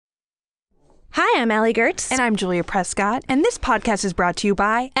Hi, I'm Allie Gertz. And I'm Julia Prescott. And this podcast is brought to you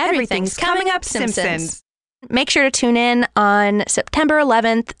by Everything's Coming Up Simpsons. Make sure to tune in on September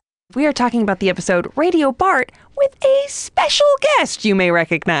 11th. We are talking about the episode Radio Bart with a special guest you may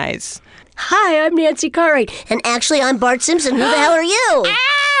recognize. Hi, I'm Nancy Cartwright. And actually, I'm Bart Simpson. Who the hell are you?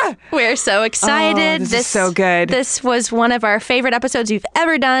 We're so excited. Oh, this is so good. This was one of our favorite episodes we've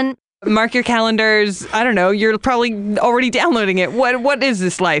ever done. Mark your calendars. I don't know. You're probably already downloading it. What is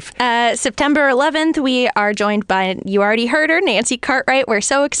this life? September 11th, we are joined by, you already heard her, Nancy Cartwright. We're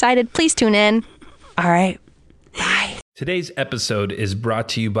so excited. Please tune in. All right. Bye. Today's episode is brought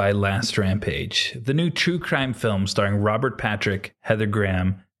to you by Last Rampage, the new true crime film starring Robert Patrick, Heather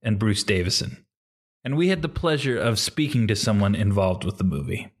Graham, and Bruce Davison. And we had the pleasure of speaking to someone involved with the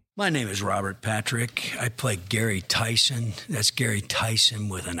movie. My name is Robert Patrick. I play Gary Tyson. That's Gary Tyson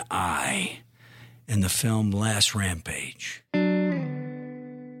with an I in the film Last Rampage.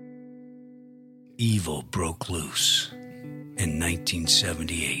 Evil broke loose in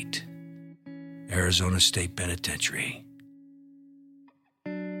 1978. Arizona State Penitentiary.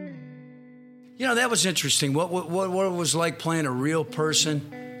 You know, that was interesting. What it was like playing a real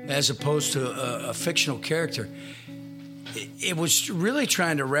person as opposed to a fictional character. It was really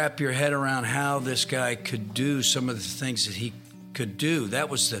trying to wrap your head around how this guy could do some of the things that he could do. That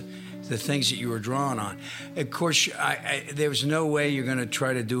was the things that you were drawing on. Of course, there was no way you're going to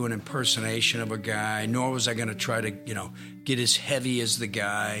try to do an impersonation of a guy, nor was I going to try to, get as heavy as the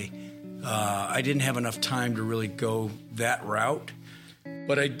guy. I didn't have enough time to really go that route.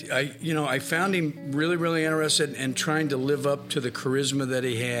 But I found him really, really interested in trying to live up to the charisma that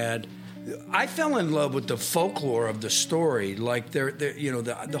he had. I fell in love with the folklore of the story, like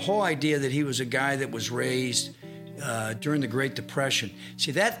the whole idea that he was a guy that was raised during the Great Depression.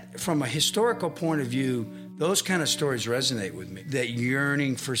 See, that from a historical point of view, those kind of stories resonate with me. That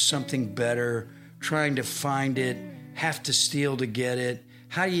yearning for something better, trying to find it, have to steal to get it.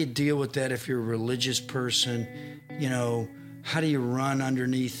 How do you deal with that if you're a religious person? How do you run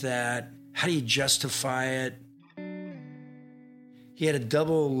underneath that? How do you justify it? He had a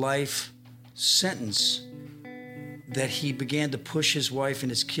double life sentence that he began to push his wife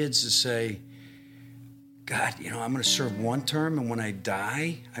and his kids to say, God, I'm going to serve one term, and when I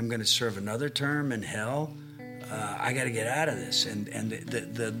die, I'm going to serve another term in hell. I got to get out of this. And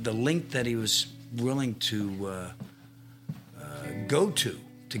the length that he was willing to go to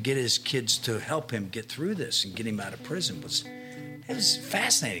get his kids to help him get through this and get him out of prison was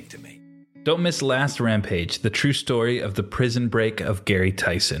fascinating to me. Don't miss Last Rampage, the true story of the prison break of Gary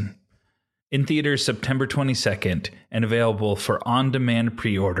Tyson. In theaters September 22nd and available for on-demand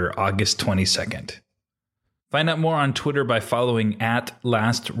pre-order August 22nd. Find out more on Twitter by following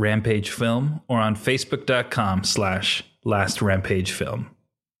 @LastRampageFilm or on Facebook.com/LastRampageFilm.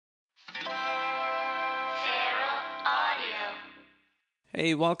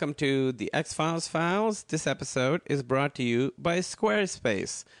 Hey, welcome to the X-Files Files. This episode is brought to you by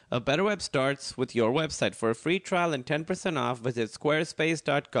Squarespace. A better web starts with your website. For a free trial and 10% off, visit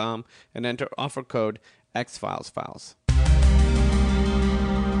squarespace.com and enter offer code XFilesFiles.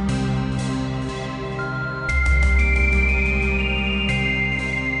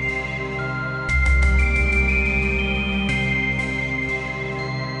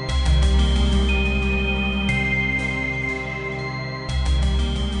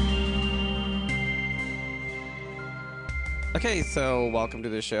 Okay, so welcome to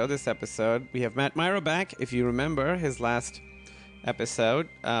the show. This episode, we have Matt Mira back. If you remember, his last episode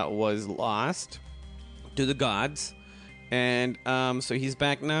was Lost to the Gods. And so he's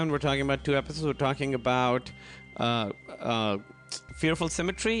back now, and we're talking about two episodes. We're talking about Fearful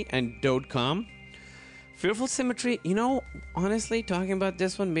Symmetry and Kalm. Fearful Symmetry, honestly, talking about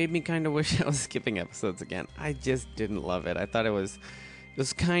this one made me kind of wish I was skipping episodes again. I just didn't love it. I thought it was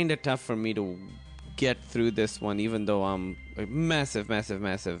kind of tough for me to get through this one, even though I'm a massive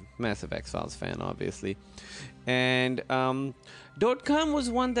X-Files fan, obviously. And Kalm was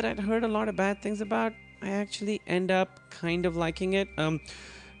one that I'd heard a lot of bad things about. I actually end up kind of liking it. Kalm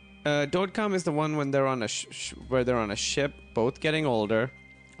is the one when they're on where they're on a ship, both getting older,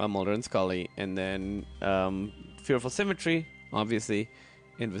 Mulder and Scully, and then Fearful Symmetry, obviously,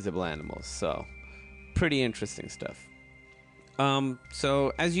 invisible animals. So, pretty interesting stuff.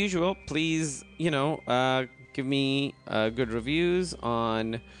 So as usual, please, give me good reviews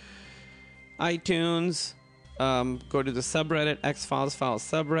on iTunes. Go to the subreddit, X-Files Files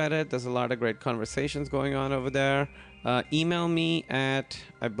subreddit. There's a lot of great conversations going on over there. Email me at,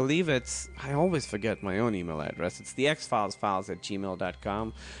 I always forget my own email address. It's the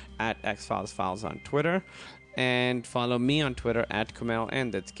xfilesfiles@gmail.com, at xfilesfiles on Twitter. And follow me on Twitter at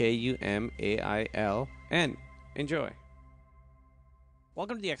KumailN. That's KUMAILN. Enjoy.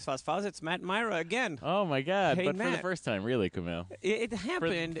 Welcome to the X-Files Files. It's Matt and Mira again. Oh, my God. Hey, but for Matt. the first time, really, Kumail. It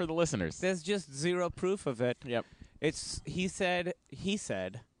happened. For the listeners. There's just zero proof of it. Yep. It's he said,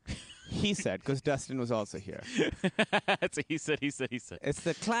 because Dustin was also here. It's a he said. It's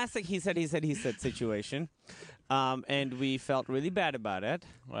the classic he said situation. And we felt really bad about it.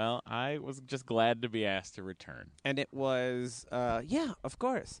 Well, I was just glad to be asked to return. And it was, yeah, of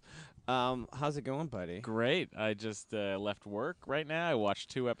course. How's it going, buddy? Great. I just left work right now. I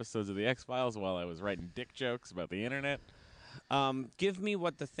watched 2 episodes of The X-Files while I was writing dick jokes about the internet. Give me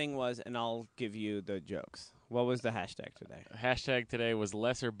what the thing was, and I'll give you the jokes. What was the hashtag today? Hashtag today was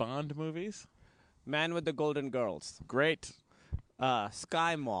lesser Bond movies. Man with the Golden Girls. Great.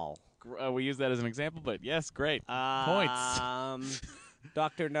 Sky Mall. We use that as an example, but yes, great. Points.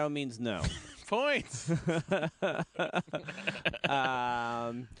 Doctor No means no. Points. That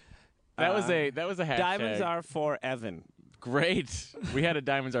was a hashtag. Diamonds are for Evan. Great. We had a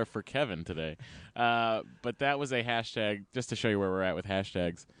Diamonds Are for Kevin today. But that was a hashtag, just to show you where we're at with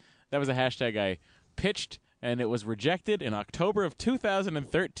hashtags. That was a hashtag I pitched, and it was rejected in October of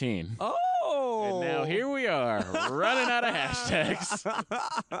 2013. Oh! And now here we are, running out of hashtags.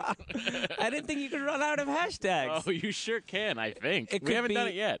 I didn't think you could run out of hashtags. Oh, you sure can, I think. It We could haven't be- done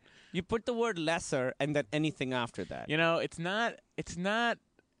it yet. You put the word lesser and then anything after that. You know, it's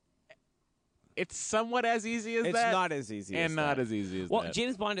somewhat as easy as It's that. not as easy and as not that. as easy as Well, that.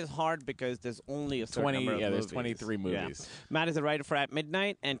 James Bond is hard because there's only a certain 20 number of yeah, movies. there's 23 movies. Yeah. Matt is a writer for At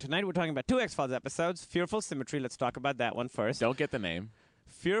Midnight, and tonight we're talking about 2 X-Files episodes, Fearful Symmetry. Let's talk about that one first. Don't get the name.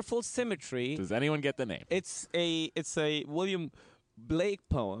 Fearful Symmetry. Does anyone get the name? It's a William Blake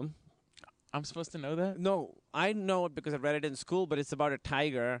poem. I'm supposed to know that? No, I know it because I read it in school, but it's about a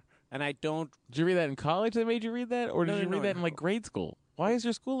tiger, and I don't... Did you read that in college? They made you read that? Or did No, you no, read no, that in no. grade school? Why is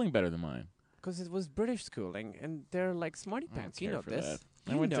your schooling better than mine? Because it was British schooling, and they're like smarty pants. You know for this. that.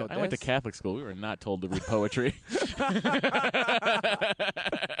 You know I went to this. Catholic school. We were not told to read poetry.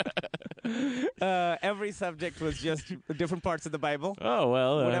 Every subject was just different parts of the Bible. Oh,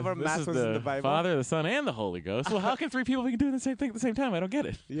 well. Whatever this math is was in the Bible. Father, the Son, and the Holy Ghost. Well, how can 3 people be doing the same thing at the same time? I don't get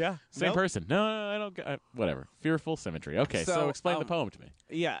it. Yeah. Same Nope. person. No, I don't get whatever. Fearful Symmetry. Okay, so, So, explain the poem to me.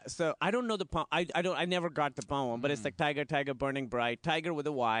 Yeah, so I don't know the poem. I never got the poem, but it's like tiger, tiger, burning bright, tiger with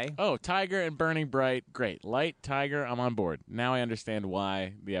a Y. Oh, Tiger and Burning Bright. Great. Light, Tiger, I'm on board. Now I understand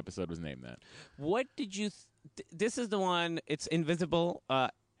why the episode was named that. What did you? This is the one. It's invisible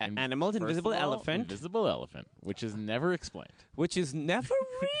animals, First invisible of all, elephant, Invisible elephant, which is never explained. which is never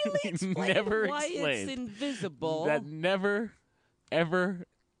really explained Never why explained. it's invisible. That never, ever,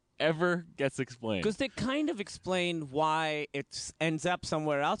 ever gets explained. Because they kind of explain why it ends up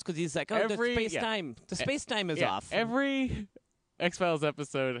somewhere else. Because he's like, oh, the space time. The space time is Yeah, off. Every X-Files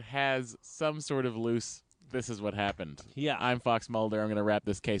episode has some sort of loose, this is what happened. Yeah. I'm Fox Mulder. I'm going to wrap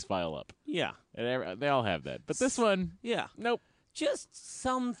this case file up. Yeah. And they all have that. But this one, Yeah. nope. Just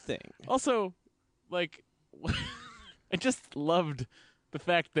something. Also, like, I just loved the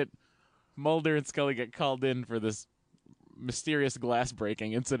fact that Mulder and Scully get called in for this mysterious glass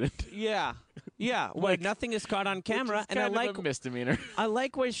breaking incident. Yeah. Yeah. Where Like, nothing is caught on camera. Which is And I kind like of a misdemeanor. I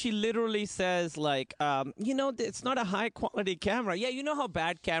like where she literally says, like, it's not a high quality camera. Yeah, you know how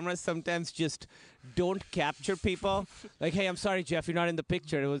bad cameras sometimes just don't capture people? Like, hey, I'm sorry, Jeff, you're not in the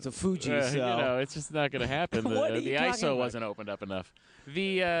picture. It was a Fuji, so. It's just not going to happen. What are you the talking ISO about? wasn't opened up enough.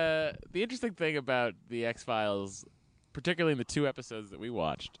 The interesting thing about the X-Files, particularly in the 2 episodes that we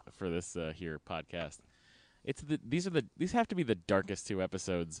watched for this here podcast, these have to be the darkest 2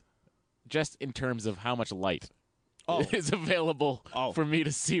 episodes, just in terms of how much light is available for me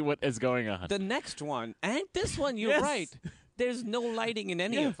to see what is going on. The next one, and this one, you're Yes. right. There's no lighting in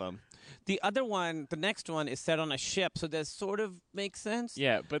any of them. The other one, the next one, is set on a ship, so that sort of makes sense.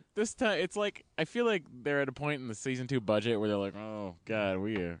 Yeah, but this time it's like I feel like they're at a point in the season 2 budget where they're like, oh god,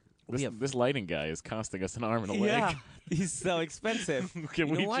 this lighting guy is costing us an arm and a leg. Yeah, he's so expensive. Can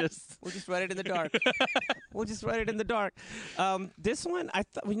You know we what? just- We'll just write it in the dark. We'll just write it in the dark. This one, I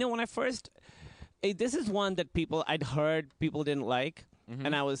thought, when I first, this is one that I'd heard people didn't like,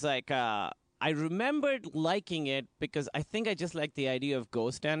 and I was like, I remembered liking it because I think I just liked the idea of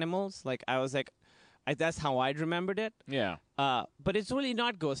ghost animals. Like I was like, that's how I'd remembered it. Yeah. But it's really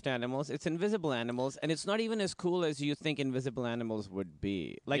not ghost animals. It's invisible animals, and it's not even as cool as you think invisible animals would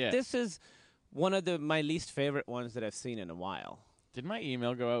be. Like Yeah. this is one of my least favorite ones that I've seen in a while. Did my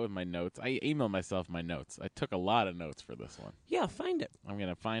email go out with my notes? I emailed myself my notes. I took a lot of notes for this one. Yeah, find it. I'm going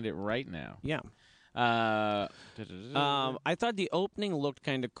to find it right now. Yeah. I thought the opening looked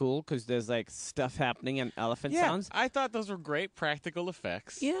kind of cool because there's like stuff happening and elephant sounds. I thought those were great practical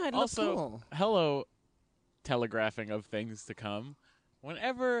effects. Yeah, it looked also, cool. Hello, telegraphing of things to come.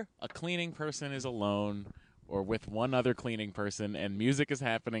 Whenever a cleaning person is alone or with one other cleaning person and music is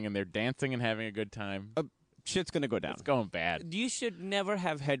happening and they're dancing and having a good time, Shit's gonna go down. it's going bad. You should never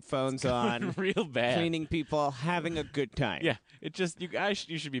have headphones on. Real bad. Cleaning people having a good time. Yeah, it just you guys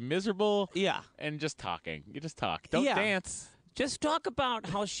you should be miserable. Yeah. And just talking. You just talk. Don't Yeah. dance. Just talk about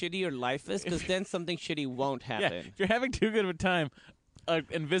how shitty your life is, because then something shitty won't Yeah, happen. if you're having too good of a time, an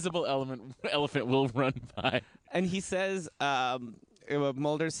invisible elephant will run by. And he says,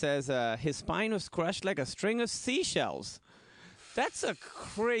 Mulder says, his spine was crushed like a string of seashells. That's a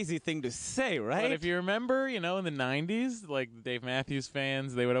crazy thing to say, right? But if you remember, in the 90s, like Dave Matthews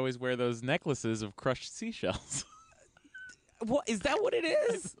fans, they would always wear those necklaces of crushed seashells. What is that? What it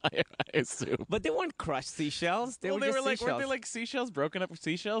is? I assume. But they weren't crushed seashells. They were just like, seashells. weren't they like seashells, broken up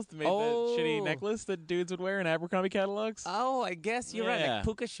seashells to make Oh. the shitty necklace that dudes would wear in Abercrombie catalogs? Oh, I guess you're right. Yeah. Like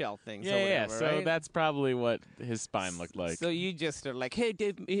puka shell things. Yeah, or whatever, So right? that's probably what his spine looked like. So you just are like, hey,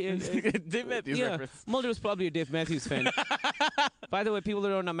 Dave. Dave Matthews yeah, reference. Mulder was probably a Dave Matthews fan. By the way, people who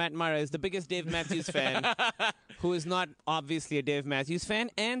don't know, Matt Mira is the biggest Dave Matthews fan, who is not obviously a Dave Matthews fan,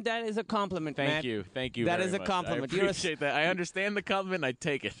 and that is a compliment, Matt. Thank you. That very is a much. compliment. I appreciate that. I understand the compliment. I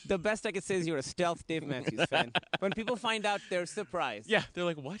take it. The best I could say is you're a stealth Dave Matthews fan. When people find out, they're surprised. Yeah, they're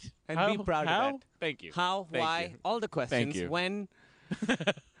like, what? And How? be proud How? of that. Thank you. How, Thank why, you. all the questions. you. When.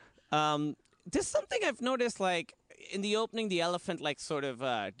 There's something I've noticed, like, in the opening, the elephant, like, sort of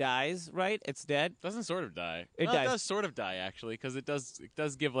dies, right? It's dead. Doesn't sort of die. It Well, dies. It does sort of die, actually, because it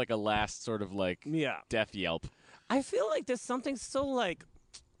does give, like, a last sort of, like, Yeah. death yelp. I feel like there's something so, like,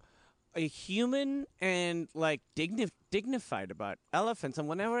 a human and, like, dignified about elephants. And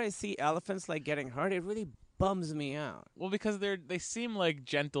whenever I see elephants, like, getting hurt, it really bums me out. Well, because they seem like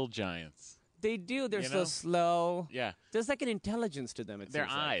gentle giants. They do. They're You so know? slow. Yeah. There's, like, an intelligence to them, it Their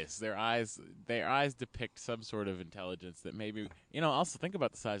seems like. their eyes depict some sort of intelligence that maybe, also think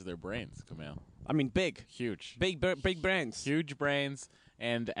about the size of their brains, Kumail. I mean, big. Huge. Big brains. Huge brains.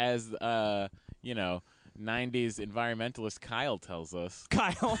 And as, 90s environmentalist Kyle tells us.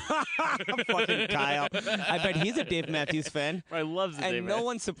 Kyle. Fucking Kyle. I bet he's a Dave Matthews fan. I loves the And no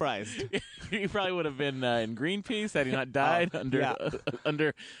one's surprised. He probably would have been in Greenpeace had he not died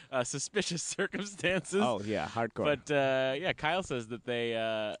under suspicious circumstances. Oh, yeah, hardcore. But Kyle says that they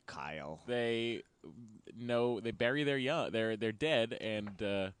Kyle. they bury their young, they're dead,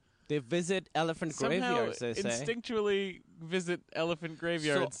 and They visit elephant somehow graveyards, they say. instinctually visit elephant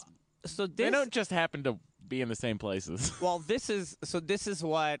graveyards. So They this, don't just happen to be in the same places. well, this is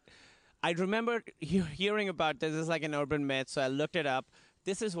what I remember hearing about. This is like an urban myth, so I looked it up.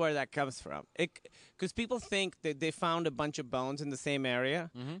 This is where that comes from. Because people think that they found a bunch of bones in the same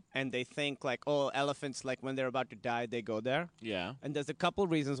area, and they think like, oh, elephants, like when they're about to die, they go there. Yeah. And there's a couple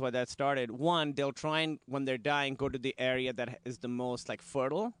reasons why that started. One, they'll try and, when they're dying, go to the area that is the most like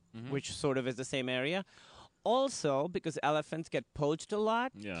fertile, which sort of is the same area. Also, because elephants get poached a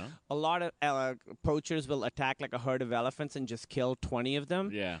lot, Yeah. a lot of poachers will attack like a herd of elephants and just kill 20 of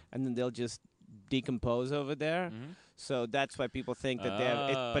them. Yeah. And then they'll just decompose over there. So that's why people think that they have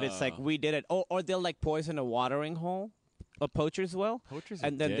it, but it's like we did it. Or they'll like poison a watering hole. Poachers will. Poachers are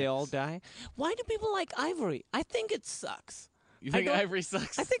and then they all dicks. die. Why do people like ivory? I think it sucks. You think don't- ivory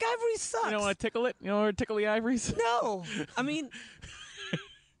sucks? I think ivory sucks. You don't want to tickle it? You don't want to tickle the ivories? No. I mean,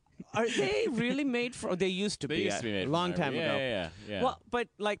 are they really made for? They used to They be. used to be made a from long ivory. time Yeah, ago. yeah. Well, but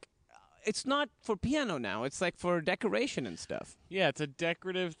like, it's not for piano now. It's like for decoration and stuff. Yeah, it's a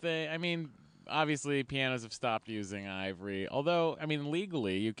decorative thing. I mean, obviously, pianos have stopped using ivory. Although, I mean,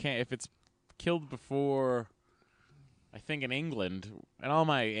 legally, you can't if it's killed before. I think in England, and all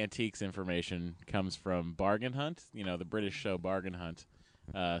my antiques information comes from Bargain Hunt. The British show Bargain Hunt.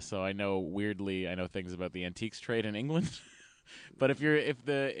 So I know things about the antiques trade in England. But if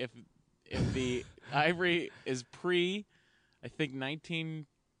the ivory is pre, I think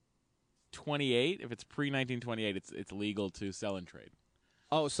 1928. If it's pre 1928, it's legal to sell and trade.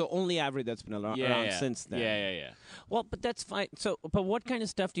 Oh, so only ivory that's been around since then. Yeah. Well, but that's fine. So, but what kind of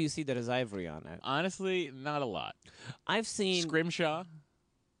stuff do you see that has ivory on it? Honestly, not a lot. I've seen. Scrimshaw.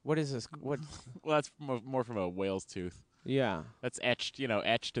 What is this? What? Well, that's more from a whale's tooth. Yeah. That's etched and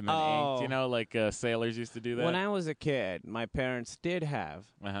then Oh. inked. Like sailors used to do that. When I was a kid, my parents did have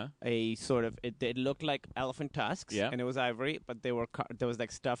a sort of it looked like elephant tusks, Yeah. and it was ivory, but they were there was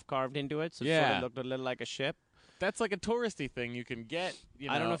like stuff carved into it, so it sort Yeah. of looked a little like a ship. That's like a touristy thing you can get.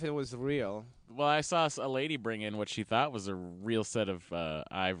 I don't know if it was real. Well, I saw a lady bring in what she thought was a real set of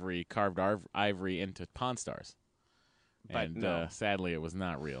carved ivory into Pawn Stars. But And no. sadly, it was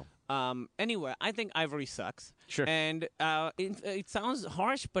not real. Anyway, I think ivory sucks. Sure. And it sounds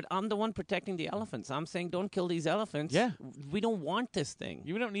harsh, but I'm the one protecting the elephants. I'm saying don't kill these elephants. Yeah. We don't want this thing.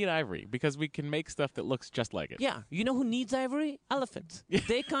 You don't need ivory because we can make stuff that looks just like it. Yeah. You know who needs ivory? Elephants.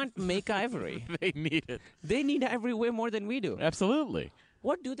 They can't make ivory. They need it. They need ivory way more than we do. Absolutely.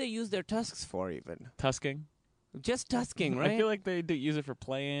 What do they use their tusks for, even? Tusking. Just tusking, right? I feel like they do use it for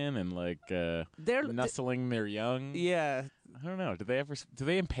playing and like nuzzling their young. Yeah. I don't know. Do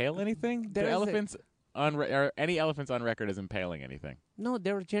they impale anything? Do There is elephants are any elephants on record as impaling anything? No,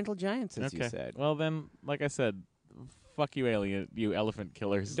 they're gentle giants, as you said. Well, then, like I said, fuck you, you elephant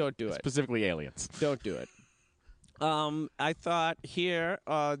killers. Don't do it. Specifically, aliens. Don't do it. I thought here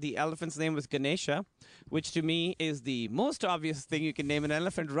the elephant's name was Ganesha, which to me is the most obvious thing you can name an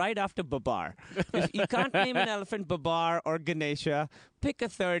elephant right after Babar. If you can't name an elephant Babar or Ganesha, pick a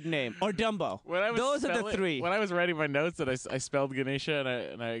third name. Or Dumbo. Those are the three. When I was writing my notes that I spelled Ganesha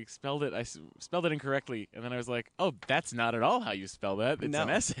and I spelled it incorrectly, and then I was like, oh, that's not at all how you spell that. It's No.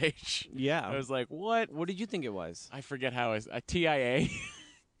 an SH. Yeah. I was like, what? What did you think it was? I forget how TIA.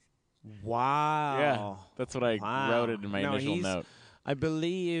 Wow. Yeah, that's what I wrote it in my initial note. I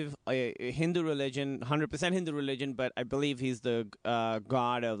believe a Hindu religion, 100% Hindu religion, but I believe he's the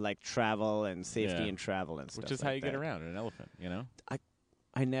god of like travel and safety and travel and stuff. Which is like how you that. get around an elephant, you know?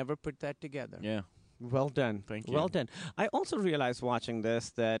 I never put that together. Yeah. Well done. Thank you. Well done. I also realized watching this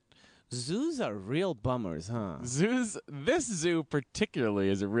that zoos are real bummers, huh? This zoo particularly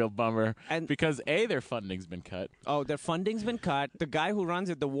is a real bummer because A, their funding's been cut. Oh, their funding's been cut. The guy who runs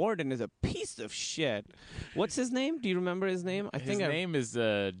it, the warden, is a piece of shit. What's his name? Do you remember his name? His name is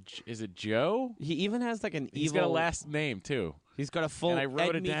it Joe? He even has like an evil... He's got a last name, too. He's got a full... And I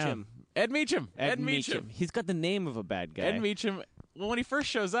wrote Ed it down. Meacham. Ed Meacham. Ed Meacham. He's got the name of a bad guy. Ed Meacham. Well, when he first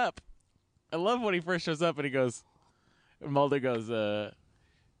shows up, I love when he first shows up and he goes... Mulder goes,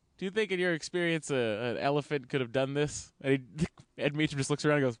 do you think in your experience an elephant could have done this? And Ed Meacham just looks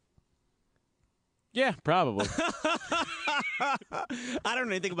around and goes, yeah, probably. I don't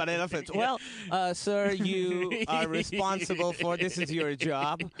know anything about elephants. Well, sir, you are responsible for this is your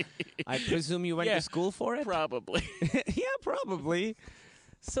job. I presume you went to school for it? Probably. Yeah, probably.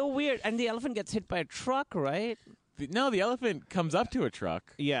 So weird. And the elephant gets hit by a truck, right? No, the elephant comes up to a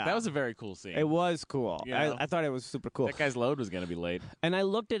truck. Yeah. That was a very cool scene. It was cool. You know? I thought it was super cool. That guy's load was going to be late. And I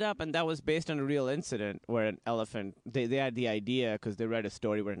looked it up, and that was based on a real incident where an elephant, they had the idea because they read a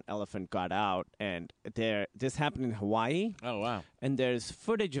story where an elephant got out, and this happened in Hawaii. Oh, wow. And there's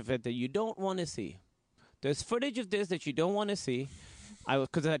footage of it that you don't want to see. There's footage of this that you don't want to see.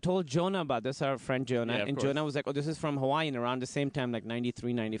 Because I told Jonah about this, our friend Jonah, Yeah, of and course. Jonah was like, oh, this is from Hawaii, and around the same time, like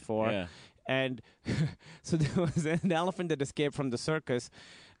 93, 94. Yeah. And so there was an elephant that escaped from the circus,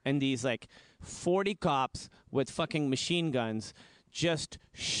 and these like 40 cops with fucking machine guns just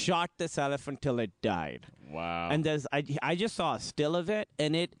shot this elephant till it died. Wow. And I just saw a still of it,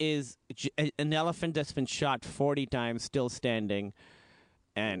 and it is an elephant that's been shot 40 times, still standing.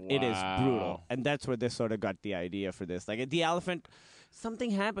 And it is brutal. And that's where they sort of got the idea for this. Like, the elephant, something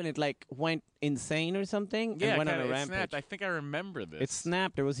happened. It, like, went insane or something and went on a rampage. Snapped. I think I remember this. It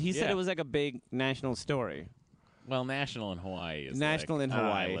snapped. He said it was like a big national story. Well, national in Hawaii is National like in an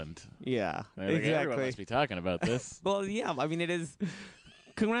Hawaii. island. Yeah, Like, everyone exactly. must be talking about this. Well, yeah, I mean, it is.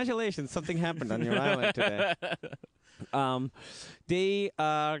 Congratulations, something happened on your island today.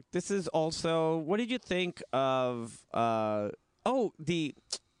 This is also. What did you think of?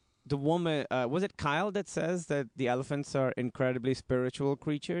 The woman. Was it Kyle that says that the elephants are incredibly spiritual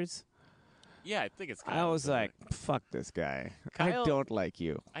creatures? Yeah, I think it's Kyle. I was like, fuck this guy. Kyle- I don't like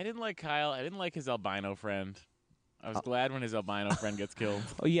you. I didn't like Kyle. I didn't like his albino friend. I was glad when his albino friend gets killed.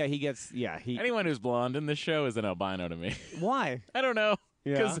 Oh yeah, he gets. Yeah, he. Anyone who's blonde in this show is an albino to me. Why? I don't know.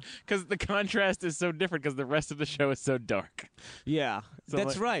 Yeah. Because the contrast is so different because the rest of the show is so dark. Yeah, So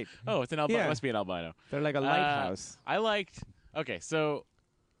that's like- right. Oh, it's an albino. Yeah. It must be an albino. They're like a lighthouse. I liked. Okay, so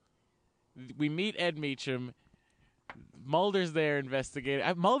we meet Ed Meacham. Mulder's there investigating.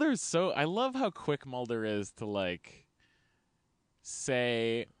 Mulder's so. I love how quick Mulder is to like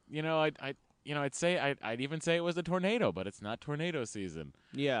say. I'd even say it was a tornado, but it's not tornado season.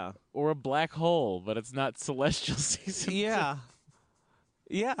 Yeah. Or a black hole, but it's not celestial season. Yeah.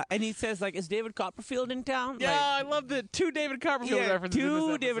 Yeah, and he says, like, is David Copperfield in town? Yeah, Like, I love the two David Copperfield references. in this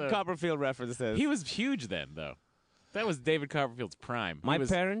two David episode. Copperfield references. He was huge then, though. That was David Copperfield's prime. My He was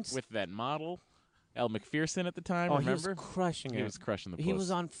parents- with that model, Elle McPherson at the time. oh, remember? he was crushing it. He was crushing the He puss.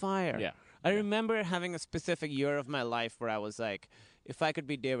 was on fire. Yeah. I remember having a specific year of my life where I was like, if I could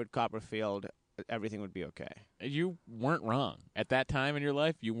be David Copperfield, everything would be okay. You weren't wrong. At that time in your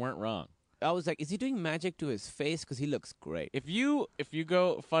life, you weren't wrong. I was like, is he doing magic to his face? Because he looks great. If you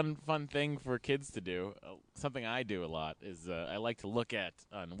go fun thing for kids to do, something I do a lot is I like to look at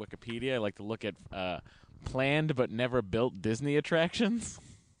on Wikipedia. I like to look at planned but never built Disney attractions.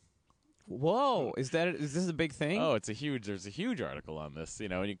 Whoa, is this a big thing? Oh, there's a huge article on this,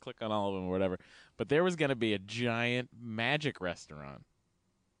 and you click on all of them or whatever. But there was going to be a giant magic restaurant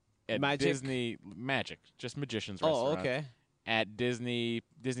at Magic? Disney, magic, just magicians Oh, restaurant. okay. At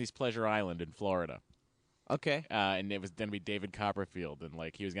Disney's Pleasure Island in Florida. Okay. And it was going to be David Copperfield, and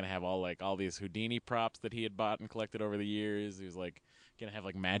he was going to have all these Houdini props that he had bought and collected over the years. He was going to have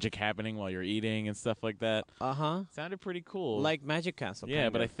magic happening while you're eating and stuff like that. Uh-huh. Sounded pretty cool. Like Magic Castle. Yeah,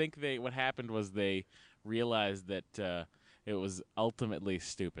 kind but of. I think what happened was they realized that it was ultimately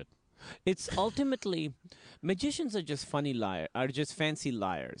stupid. It's ultimately, magicians are just fancy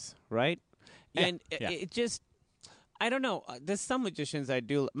liars, right? Yeah, And yeah. it just, I don't know. There's some magicians I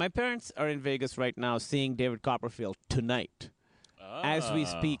do. My parents are in Vegas right now seeing David Copperfield tonight. As we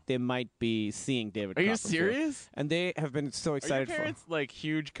speak, they might be seeing David Are you Copperfield. serious? And they have been so Are your excited for parents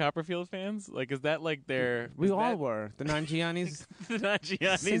huge Copperfield fans? Is that their? We all were. The Nanjianis. The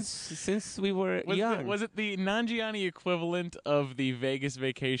Nanjianis. Since we were Was young. was it the Nanjiani equivalent of the Vegas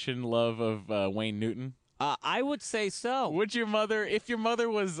vacation love of Wayne Newton? I would say so. Would your mother, if your mother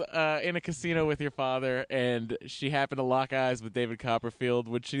was in a casino with your father and she happened to lock eyes with David Copperfield,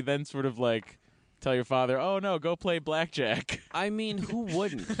 would she then sort of tell your father, "Oh no, go play blackjack"? I mean, who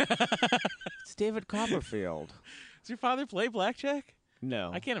wouldn't? It's David Copperfield. Does your father play blackjack?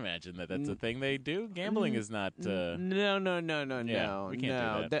 No. I can't imagine that that's a thing they do. Gambling is not. No, we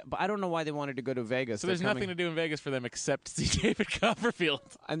can't do that. But I don't know why they wanted to go to Vegas. So there's nothing to do in Vegas for them except to see David Copperfield.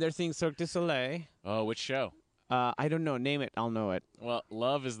 And they're seeing Cirque du Soleil. Oh, which show? I don't know. Name it. I'll know it. Well,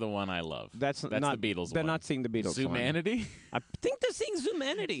 Love is the one I love. That's the not Beatles They're one. not seeing the Beatles one. Zumanity? I think they're seeing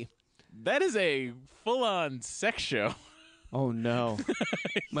Zumanity. That is a full-on sex show. Oh, no.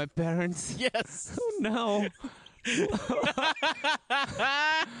 My parents. Yes. Oh, no.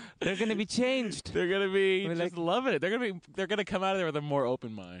 They're going to be changed. They're gonna be I mean, just loving it. They're gonna come out of there with a more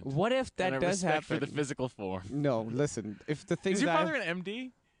open mind. What if that and a does respect happen? for the physical form. No, listen. If the things Is your that father an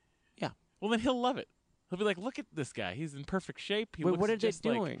MD? Yeah. Well, then he'll love it. He'll be like, "Look at this guy. He's in perfect shape. He Wait, looks what are they just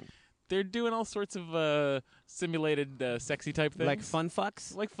like-" doing? They're doing all sorts of simulated sexy type things. Like fun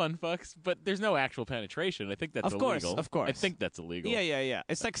fucks? Like fun fucks, but there's no actual penetration. I think that's Of course, illegal. of course. I think that's illegal. Yeah.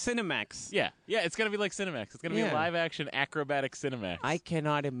 It's like Cinemax. Yeah, it's gonna be like Cinemax. It's gonna be Yeah. a live action acrobatic Cinemax. I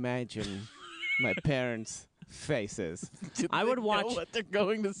cannot imagine my parents' faces. Do I they would know watch what they're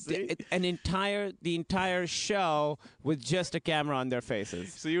going to see. the entire show with just a camera on their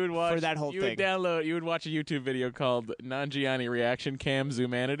faces. So you would watch for that whole you thing. You would watch a YouTube video called Nanjiani Reaction Cam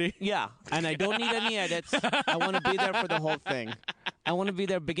Zumanity. Yeah, and I don't need any edits. I want to be there for the whole thing. I want to be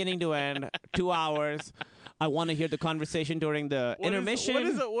there beginning to end, 2 hours. I want to hear the conversation during the intermission.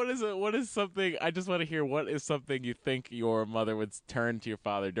 What is something? I just want to hear. What is something you think your mother would turn to your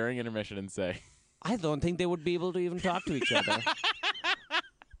father during intermission and say? I don't think they would be able to even talk to each other.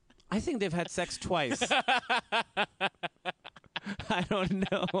 I think they've had sex twice. I don't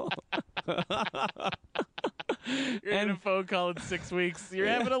know. You're in a phone call in 6 weeks. You're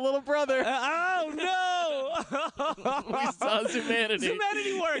having a little brother. Oh no! We saw Zumanity.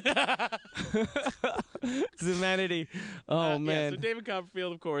 Zumanity worked. Zumanity. Oh man. Yeah, so David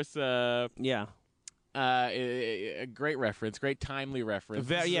Copperfield, of course. Yeah. A great reference, great timely reference.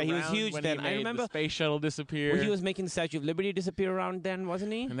 This is He was around huge when then. He I made remember the space shuttle disappear. Well, he was making the Statue of Liberty disappear around then,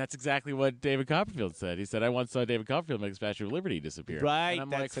 wasn't he? And that's exactly what David Copperfield said. He said, "I once saw David Copperfield make the Statue of Liberty disappear." Right, And I'm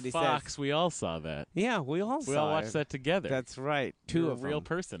that's like, what he Fox, said. we all saw that. Yeah, we all We all watched that together. That's right. You're Two a of real them.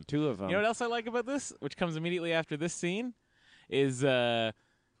 person. Two of them. You know what else I like about this, which comes immediately after this scene, is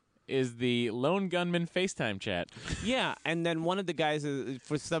the lone gunman FaceTime chat. Yeah, and then one of the guys,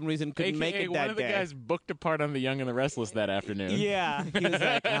 for some reason, couldn't make it that one of the day. guys booked a part on The Young and the Restless that afternoon. Yeah, he was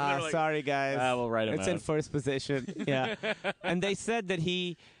like, They're like, sorry, guys. we'll write him It's in out." first position. Yeah. And they said that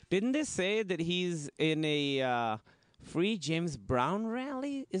didn't they say that he's in a free James Brown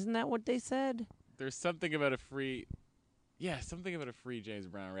rally? Isn't that what they said? There's something about a free James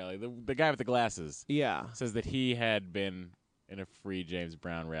Brown rally. The guy with the glasses Yeah. says that he had been in a free James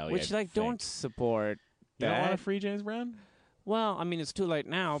Brown rally. Which, I don't think. support You that. don't want a free James Brown? Well, I mean, it's too late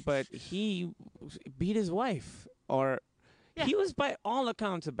now, but he beat his wife. He was, by all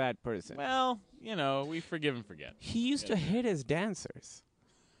accounts, a bad person. Well, we forgive and forget. He used to hit his dancers.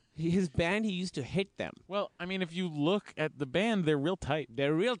 His band, he used to hit them. Well, I mean, if you look at the band, they're real tight.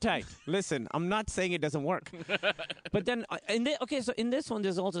 They're real tight. Listen, I'm not saying it doesn't work. But then, so in this one,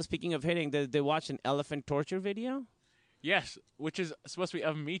 there's also, speaking of hitting, they watched an elephant torture video. Yes, which is supposed to be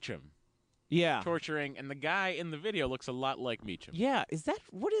of Meacham Yeah. torturing, and the guy in the video looks a lot like Meacham. Yeah.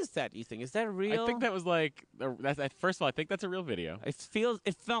 What is that, you think? Is that real? I think that was like, first of all, I think that's a real video. It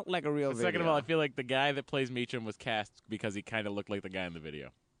felt like a real video. Second of all, I feel like the guy that plays Meacham was cast because he kind of looked like the guy in the video.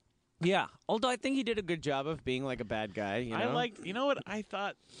 Yeah. Although I think he did a good job of being like a bad guy, you know? You know what I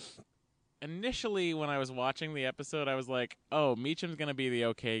thought? Initially, when I was watching the episode, I was like, "Oh, Meacham's gonna be the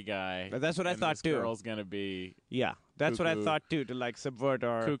okay guy." That's what I and thought this too. Girl's gonna be Yeah, that's what I Cuckoo. thought too, to like subvert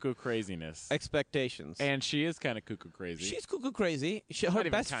our cuckoo craziness, expectations. and she is kind of cuckoo crazy. She's cuckoo crazy. Not Her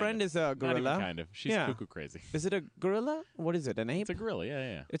even best kind friend of. is a Not gorilla. even kind of. She's Yeah. cuckoo crazy. Is it a gorilla? What is it? An ape? It's a gorilla.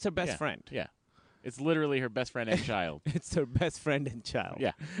 Yeah. It's her best Yeah. friend. Yeah, it's literally her best friend and child. It's her best friend and child.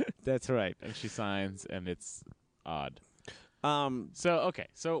 Yeah, That's right. and she signs, and it's odd. Um,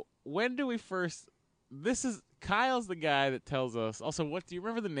 So when do we first? This is Kyle's the guy that tells us. Also, what do you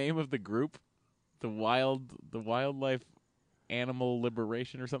remember the name of the group? The Wildlife Animal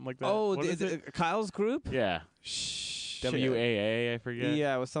Liberation or something like that. oh, What is it? Kyle's group? Yeah, Shit. WAA. I forget.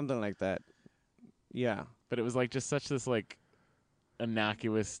 Yeah, it was something like that. Yeah. But it was like just such this like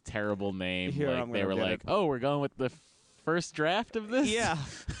innocuous, terrible name. Here, like I'm they gonna were get like, it. "Oh, we're going with the first draft of this." Yeah.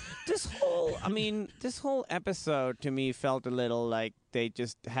 This whole episode to me felt a little like they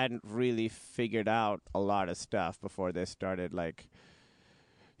just hadn't really figured out a lot of stuff before they started, like,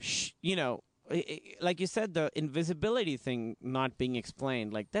 like you said, the invisibility thing not being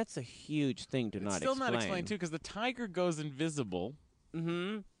explained, like that's a huge thing to It's not still explain. not explained too because the tiger goes invisible.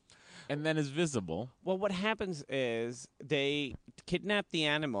 Mm-hmm. And then is visible. Well, what happens is they kidnap the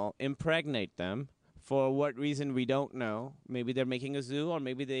animal, impregnate them. For what reason we don't know. Maybe they're making a zoo, or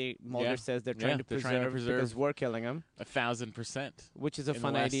maybe Mulder Yeah. says they're Yeah, trying to they're preserve trying to preserve because we're killing them, 1,000%. which is a in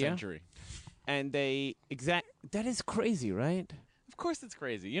fun the last idea. century. And that is crazy, right? Of course, it's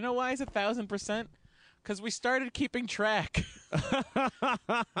crazy. You know why it's 1,000%? Because we started keeping track.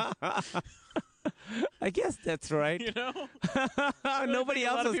 I guess that's right. You know, Nobody a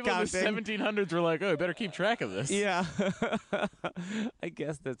else lot of is people counting. in the 1700s were like, "Oh, I better keep track of this." Yeah, I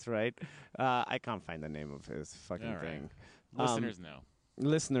guess that's right. I can't find the name of his fucking All right. thing. Listeners know.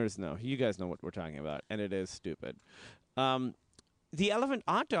 Listeners know. You guys know what we're talking about, and it is stupid. The elephant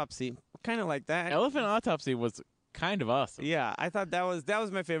autopsy, kind of like that. Elephant autopsy was kind of awesome. Yeah, I thought that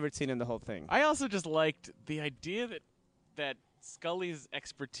was my favorite scene in the whole thing. I also just liked the idea that Scully's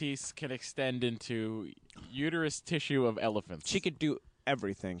expertise can extend into uterus tissue of elephants. She could do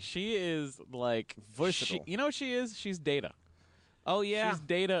everything. She is like Versatile. you know what she is? She's Data. Oh yeah, She's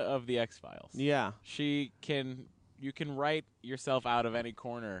Data of the X-Files. yeah. You can write yourself out of any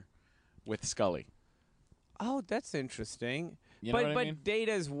corner with Scully. Oh, that's interesting. You know but what I mean?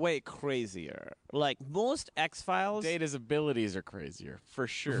 Data's way crazier. Like most X-Files. Data's abilities are crazier, for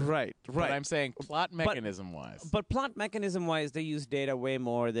sure. Right. But I'm saying plot mechanism-wise. But plot mechanism-wise, they use Data way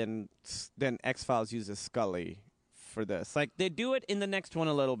more than X-Files uses Scully for this. Like, they do it in the next one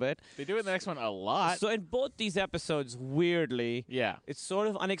a little bit. They do it in the next one a lot. So in both these episodes, weirdly, Yeah. it's sort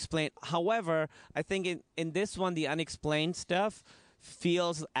of unexplained. However, I think in this one, the unexplained stuff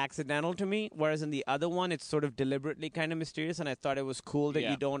feels accidental to me, whereas in the other one, it's sort of deliberately kind of mysterious, and I thought it was cool that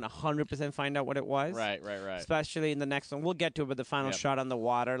Yeah. you don't 100% find out what it was. Right. Especially in the next one. We'll get to it, but the final Yep. shot on the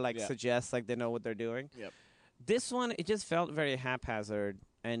water Yep. suggests like they know what they're doing. Yep. This one, it just felt very haphazard,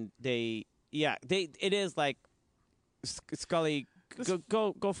 and it is like Scully,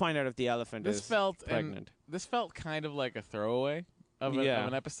 go find out if the elephant is pregnant. This felt kind of like a throwaway of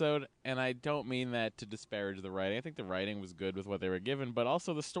an episode, and I don't mean that to disparage the writing. I think the writing was good with what they were given, but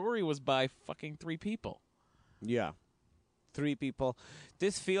also the story was by fucking 3 people. Yeah. 3 people.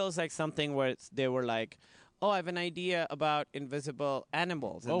 This feels like something where they were like, oh, I have an idea about invisible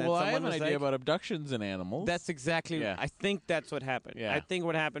animals. And Oh, then well, I have someone an was idea like, about abductions in animals. That's exactly. Yeah. I think that's what happened. Yeah. I think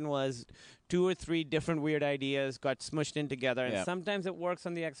what happened was 2 or 3 different weird ideas got smushed in together, and Yeah. sometimes it works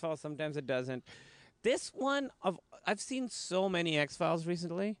on the X-Files, sometimes it doesn't. This one, I've seen so many X-Files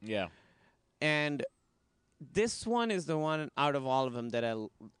recently, Yeah. and this one is the one out of all of them that I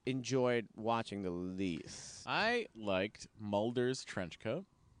enjoyed watching the least. I liked Mulder's trench coat.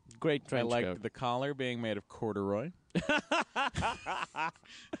 Great trench I liked coat. the collar being made of corduroy. I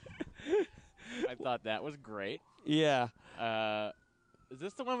thought that was great. Yeah. Is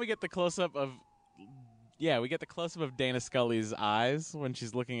this the one we get the close-up of... Yeah, we get the close-up of Dana Scully's eyes when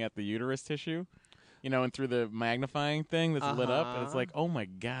she's looking at the uterus tissue. You know, and through the magnifying thing that's lit up. And it's like, oh, my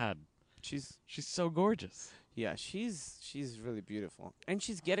God. She's so gorgeous. yeah, she's really beautiful, and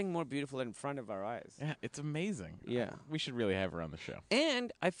she's getting more beautiful in front of our eyes. Yeah, it's amazing. Yeah. We should really have her on the show.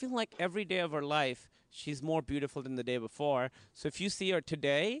 And I feel like every day of her life, she's more beautiful than the day before. So if you see her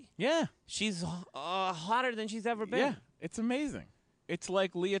today, Yeah. she's hotter than she's ever been. Yeah. It's amazing. It's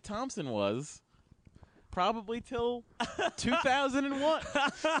like Leah Thompson was probably till 2001.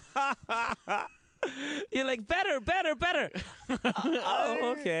 You're like, better.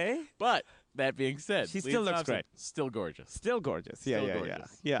 Oh, okay. But that being said, She Leah still looks Thompson, great. Still gorgeous. Still gorgeous. Yeah, Still yeah,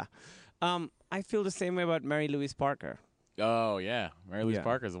 gorgeous. yeah. I feel the same way about Mary Louise Parker. Oh yeah, Mary Louise Yeah.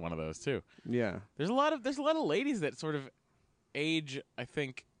 Parker's one of those too. Yeah. There's a lot of ladies that sort of age, I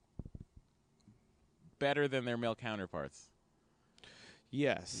think, better than their male counterparts.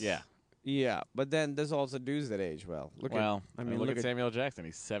 Yes. Yeah. Yeah, but then there's also dudes that age well. Look Well, at, I mean, look at Samuel Jackson.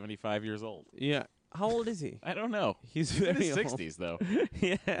 He's 75 years old. Yeah. How old is he? I don't know. He's in very his old. 60s though.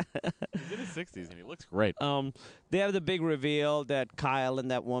 Yeah. He's in his 60s and he looks great. They have the big reveal that Kyle and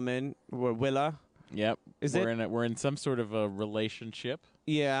that woman were Willa. Yep. Is we're in some sort of a relationship.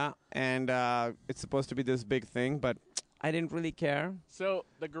 Yeah, and it's supposed to be this big thing, but I didn't really care. So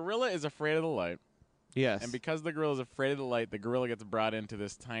the gorilla is afraid of the light. Yes. And because the gorilla is afraid of the light, the gorilla gets brought into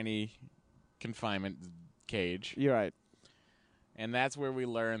this tiny confinement cage. You're right. And that's where we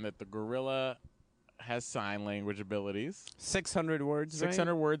learn that the gorilla has sign language abilities. 600 words,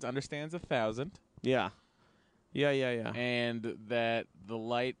 600 right? words, understands 1,000. Yeah. Yeah. And that the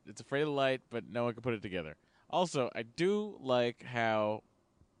light, it's afraid of the light, but no one can put it together. Also, I do like how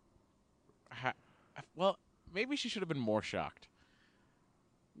well, maybe she should have been more shocked.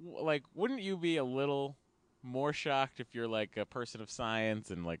 Like, wouldn't you be a little more shocked if you're like a person of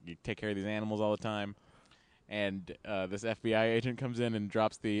science and like you take care of these animals all the time, and this FBI agent comes in and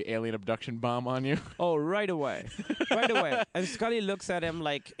drops the alien abduction bomb on you? Oh, right away. Right away. And Scully looks at him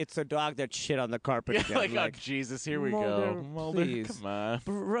like it's a dog that shit on the carpet Yeah, again. like, oh, Jesus, here we Mulder, go. Mulder, please. come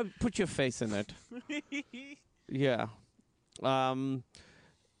on. Put your face in it. Yeah.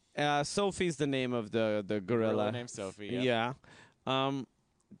 Sophie's the name of the gorilla. Gorilla named Sophie, yeah. Yeah.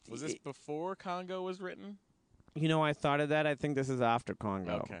 Was this before Congo was written? You know, I thought of that. I think this is after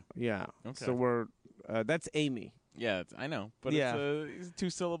Congo. Okay. Yeah. Okay. So we're that's Amy. Yeah, I know. But Yeah. it's 2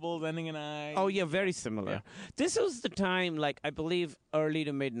 syllables ending in I. Oh yeah, very similar. Yeah. This was the time, like I believe, early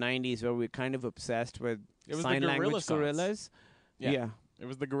to mid '90s, where we were kind of obsessed with It was sign the language Gorilla-sance. gorillas. Yeah. It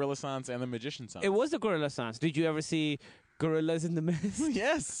was the Gorilla Sans and the Magician Sans. It was the gorilla sounds. Did you ever see Gorillas in the Mist?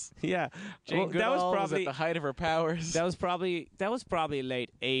 Yes. Yeah. Jane Well, Goodall that was probably at the height of her powers. That was probably late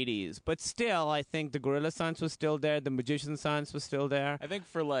 '80s, but still, I think the Gorilla Sans was still there. The Magician Sans was still there. I think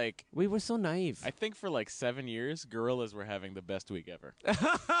for like We were so naive. 7 years, gorillas were having the best week ever.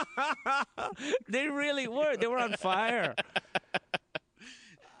 They really were. They were on fire.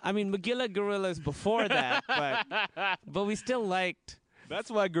 I mean, Magilla Gorillas before that, but we still liked. That's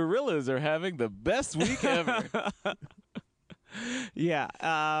why gorillas are having the best week ever. Yeah,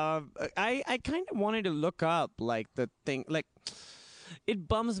 I kind of wanted to look up like the thing like. It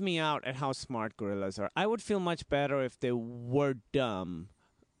bums me out at how smart gorillas are. I would feel much better if they were dumb,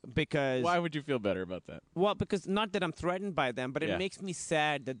 because Why would you feel better about that? well, because not that I'm threatened by them, but it Yeah. makes me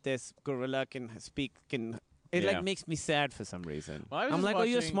sad that this gorilla can speak. It Yeah. like makes me sad for some reason. Well, I was I'm just like, oh,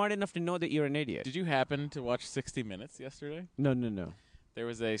 you're watching- smart enough to know that you're an idiot. Did you happen to watch 60 Minutes yesterday? No. There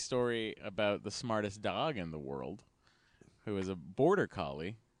was a story about the smartest dog in the world, who is a border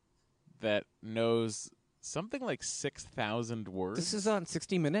collie that knows something like 6,000 words. This is on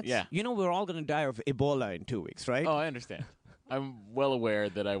 60 Minutes? Yeah. You know we're all going to die of Ebola in 2 weeks, right? Oh, I understand. I'm well aware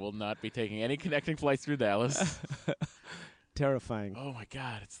that I will not be taking any connecting flights through Dallas. Terrifying. Oh my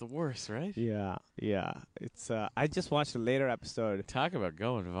God, it's the worst, right? Yeah. It's. I just watched a later episode Talk about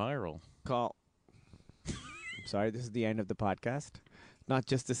going viral. called... I'm sorry, this is the end of the podcast. Not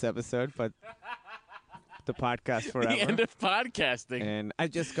just this episode, but the podcast forever. The end of podcasting. And I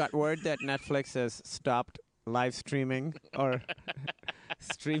just got word that Netflix has stopped live streaming or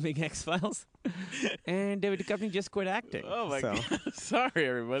streaming X-Files. And David Duchovny just quit acting. Oh my so, God. Sorry,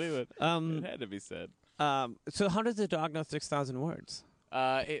 everybody, but it had to be said. So how does the dog know 6,000 words?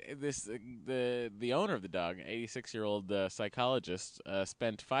 The owner of the dog, an 86-year-old psychologist,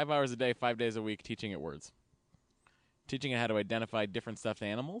 spent 5 hours a day, 5 days a week teaching it words. Teaching it how to identify different stuffed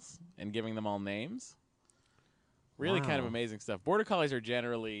animals and giving them all names. Really kind of Wow. amazing stuff. Border Collies are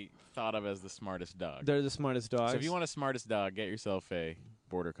generally thought of as the smartest dog. They're the smartest dogs. So if you want a smartest dog, get yourself a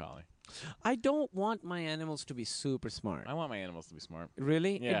Border Collie. I don't want my animals to be super smart. I want my animals to be smart.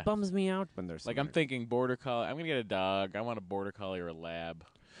 Really? Yeah. It bums me out when they're smart. Like, I'm thinking Border Collie. I'm going to get a dog. I want a Border Collie or a Lab.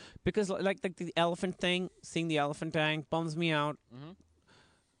 Because like the elephant thing, seeing the elephant tank bums me out. Mhm.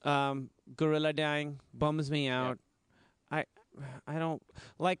 Gorilla dying bums me out. I don't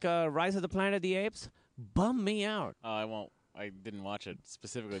like Rise of the Planet of the Apes. Bum me out. Oh, I won't. I didn't watch it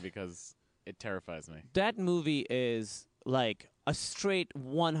specifically because it terrifies me. That movie is like a straight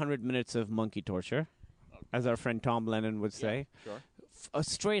 100 minutes of monkey torture, as our friend Tom Lennon would say. Sure. A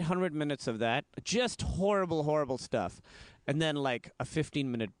straight 100 minutes of that, just horrible, horrible stuff, and then like a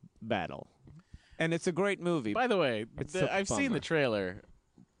 15-minute battle. And it's a great movie. By the way, I've seen the trailer.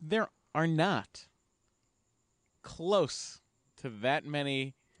 There are not close to that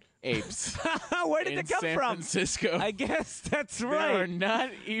many apes. Where did in they come San from? Francisco. I guess that's They right. are not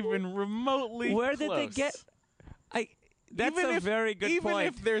even remotely Where close. did they get? That's Even a if- very good even point.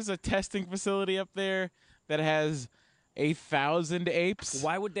 if there's a testing facility up there that has 1,000 apes,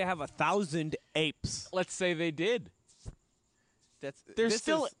 Why would they have 1,000 apes? let's say they did. There's This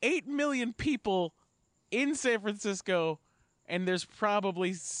still is- 8 million people in San Francisco, and there's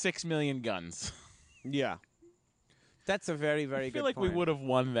probably 6 million guns. Yeah. That's a very, very I good feel like point. we would have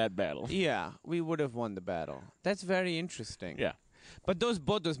won that battle. Yeah, we would have won the battle. That's very interesting. Yeah. But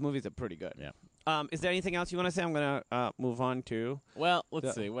both those movies are pretty good. Yeah. Is there anything else you want to say? I'm going to move on to. Well,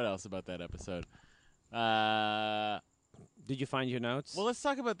 let's see. What else about that episode? Did you find your notes? Well, let's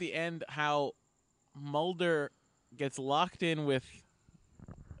talk about the end, how Mulder gets locked in with...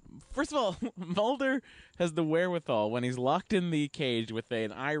 First of all, Mulder has the wherewithal when he's locked in the cage with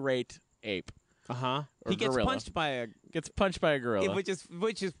an irate ape. Uh-huh. Or He gets gorilla. punched by a... Gets punched by a gorilla. Which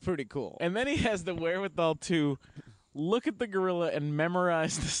is pretty cool. And then he has the wherewithal to look at the gorilla and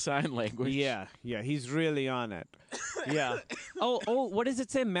memorize the sign language. Yeah, he's really on it. Yeah. Oh, what does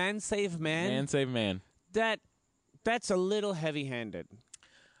it say? Man save man? Man save man. That's a little heavy-handed.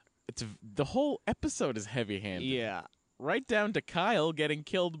 The whole episode is heavy-handed. Yeah. Right down to Kyle getting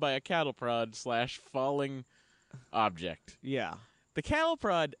killed by a cattle prod / falling object. Yeah. The cattle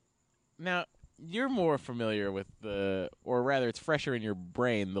prod, now, you're more familiar with or rather it's fresher in your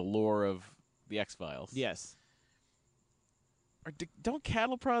brain, the lore of the X-Files. Yes. Don't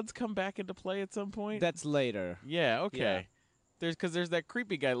cattle prods come back into play at some point? That's later. Yeah, okay. Yeah. There's that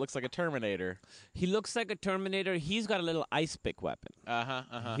creepy guy that looks like a Terminator. He looks like a Terminator. He's got a little ice pick weapon.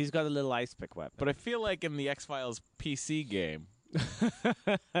 Uh-huh. He's got a little ice pick weapon. But I feel like in the X-Files PC game,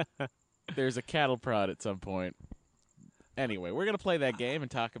 there's a cattle prod at some point. Anyway, we're going to play that game and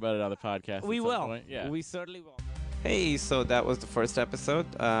talk about it on the podcast we at some will. point. Yeah. We certainly will. Hey, so that was the first episode.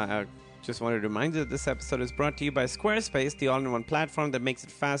 I just wanted to remind you that this episode is brought to you by Squarespace, the all-in-one platform that makes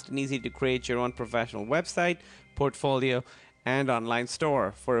it fast and easy to create your own professional website, portfolio, and online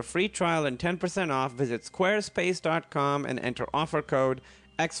store. For a free trial and 10% off, visit squarespace.com and enter offer code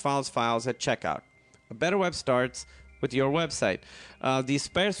XFilesFiles at checkout. A better web starts with your website. The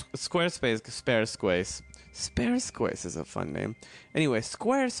Squarespace is a fun name. Anyway,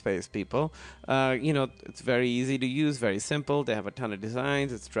 Squarespace, people. It's very easy to use, very simple. They have a ton of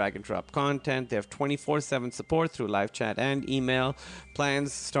designs. It's drag and drop content. They have 24/7 support through live chat and email.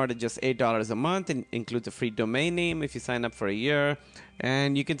 Plans start at just $8 a month and includes a free domain name if you sign up for a year.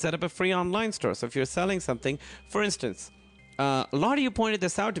 And you can set up a free online store. So if you're selling something, for instance, a lot of you pointed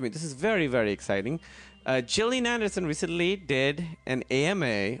this out to me. This is very, very exciting. Gillian Anderson recently did an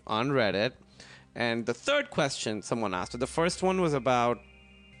AMA on Reddit. And the third question someone asked her, the first one was about,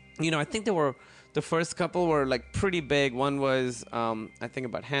 I think the first couple were like pretty big. One was, I think,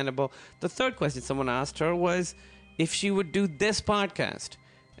 about Hannibal. The third question someone asked her was if she would do this podcast.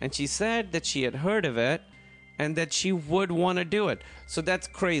 And she said that she had heard of it and that she would want to do it. So that's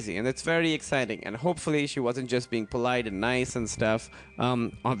crazy and it's very exciting. And hopefully she wasn't just being polite and nice and stuff.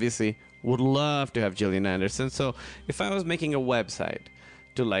 Obviously, would love to have Gillian Anderson. So if I was making a website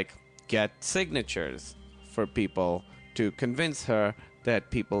to get signatures for people to convince her that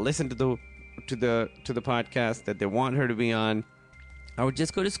people listen to the podcast, that they want her to be on, I would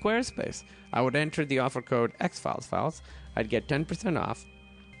just go to Squarespace. I would enter the offer code XFilesFiles. I'd get 10% off.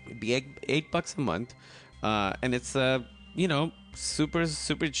 It'd be $8 a month, and it's super,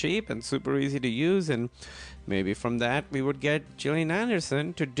 super cheap and super easy to use. And maybe from that we would get Gillian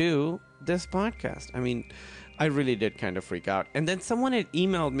Anderson to do this podcast. I mean, I really did kind of freak out. And then someone had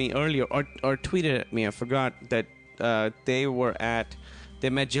emailed me earlier or tweeted at me, I forgot, that they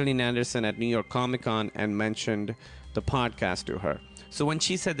met Gillian Anderson at New York Comic Con and mentioned the podcast to her. So when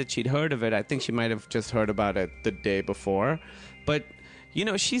she said that she'd heard of it, I think she might have just heard about it the day before. But,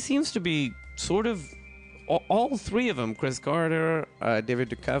 she seems to be sort of, all three of them, Chris Carter, David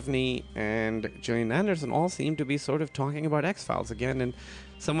Duchovny, and Gillian Anderson, all seem to be sort of talking about X-Files again. And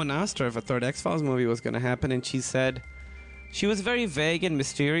someone asked her if a third X-Files movie was going to happen, and she said she was very vague and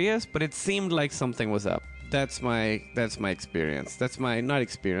mysterious, but it seemed like something was up. that's my experience. That's my not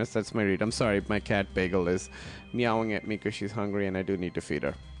experience. That's my read. I'm sorry, my cat Bagel is meowing at me because she's hungry, and I do need to feed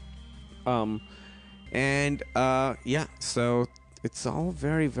her. Yeah. So it's all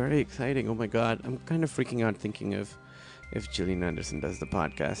very, very exciting. Oh my God, I'm kind of freaking out thinking of if Gillian Anderson does the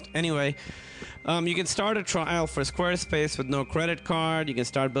podcast. Anyway, you can start a trial for Squarespace with no credit card. You can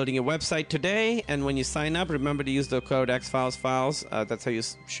start building your website today. And when you sign up, remember to use the code XFiles Files. That's how you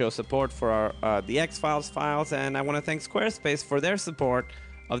show support for the X-Files files. And I want to thank Squarespace for their support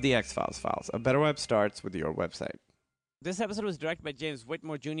of the X-Files files. A better web starts with your website. This episode was directed by James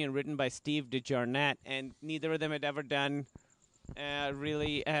Whitmore Jr. and written by Steve DeJarnette. And neither of them had ever done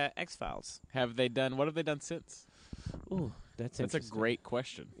X-Files. Have they done? What have they done since? Ooh, that's a great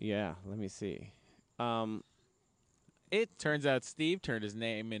question. Yeah, let me see. It turns out Steve turned his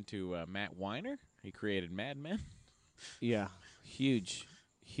name into Matt Weiner. He created Mad Men. Yeah, huge.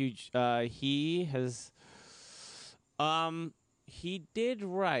 He has. He did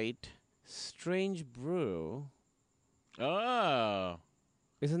write Strange Brew. Oh,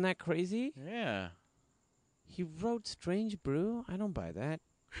 Isn't that crazy? yeah. He wrote Strange Brew? I don't buy that.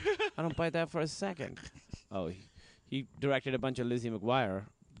 I don't buy that for a second. Oh, he directed a bunch of Lizzie McGuire.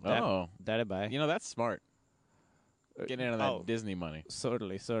 That I buy. You know, that's smart. Getting out of that Disney money.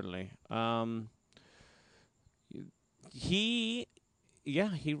 Certainly. He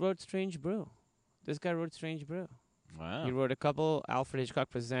wrote Strange Brew. This guy wrote Strange Brew. Wow. He wrote a couple Alfred Hitchcock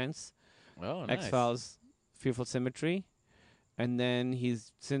Presents, Oh, nice. X-Files, Fearful Symmetry, and then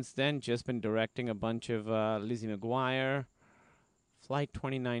he's since then just been directing a bunch of Lizzie McGuire, Flight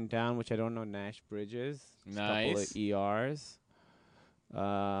 29 Down, which I don't know Nash Bridges, Nice. a couple of ERs.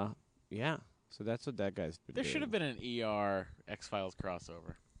 Yeah, so that's what that guy's been There doing. should have been an ER X-Files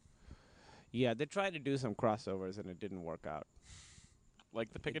crossover. Yeah, they tried to do some crossovers and it didn't work out.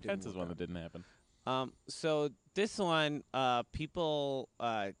 Like the Picket didn't Fences work one that out. didn't happen. So this one, people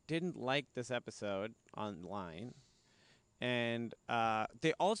didn't like this episode online, and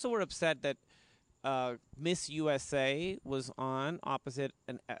they also were upset that Miss USA was on opposite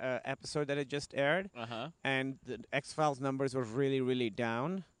an episode that had just aired, and the X-Files numbers were really, really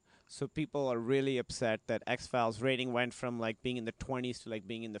down. So people are really upset that X-Files rating went from like being in the 20s to like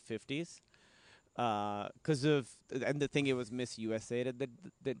being in the 50s. Because of, and the thing, it was Miss USA that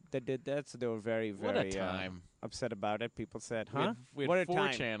did that, so they were very, very What a time. upset about it. People said, "Huh? We had What a 4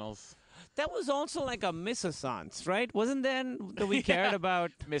 time!" channels. That was also like a Miss-a-sance, right? Wasn't then that we cared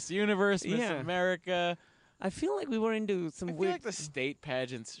about? Miss Universe, Miss Yeah. America. I feel like we were into some I feel weird. like the state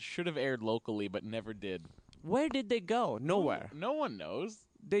pageants should have aired locally, but never did. Where did they go? Nowhere. No one knows.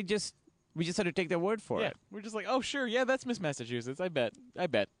 We just had to take their word for Yeah, it. we're just like, oh, sure, yeah, that's Miss Massachusetts. I bet I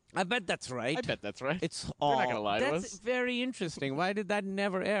bet that's right. that's right. It's They're all. not gonna lie to That's us. very interesting. Why did that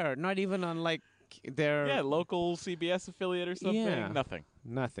never air? Not even on like their Yeah, local CBS affiliate or something. Yeah. Nothing.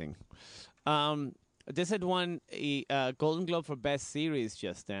 Nothing. This had won a Golden Globe for Best Series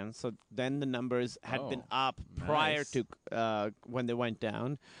just then. So then the numbers had been up prior nice. to when they went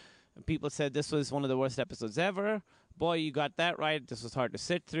down. People said this was one of the worst episodes ever. Boy, you got that right. This was hard to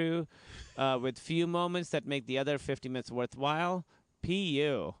sit through, with few moments that make the other 50 minutes worthwhile.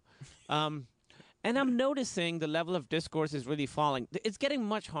 P.U. And I'm noticing the level of discourse is really falling. It's getting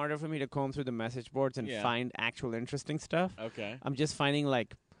much harder for me to comb through the message boards and Yeah. find actual interesting stuff. Okay. I'm just finding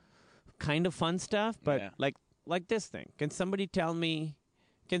like kind of fun stuff, but Yeah. like this thing. Can somebody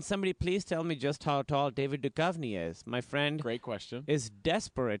please tell me just how tall David Duchovny is? My friend Great question. is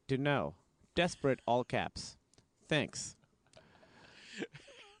desperate to know. Desperate, all caps. Thanks.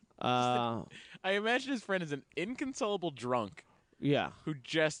 I imagine his friend is an inconsolable drunk Yeah. who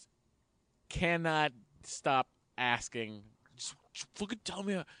just cannot stop asking. Just fucking tell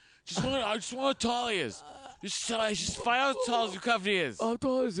me. I just want to know how tall he is. Just find out how tall Duchovny is. How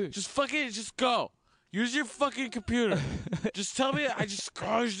tall is it? Just go. Use your fucking computer. Just tell me. I just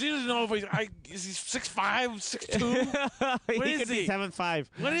need to know if is he 6'5", 6'2"? What he is could be he? 7'5".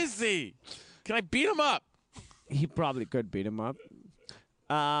 What is he? Can I beat him up? He probably could beat him up.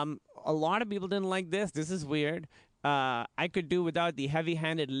 A lot of people didn't like this. This is weird. I could do without the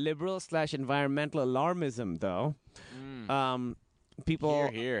heavy-handed liberal/environmental alarmism, though. People,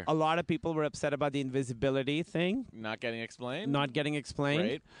 Hear, hear. a lot of people were upset about the invisibility thing Not getting explained. not getting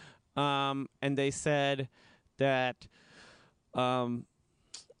explained. Right. And they said that.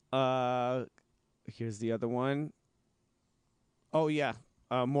 Here's the other one. Oh yeah.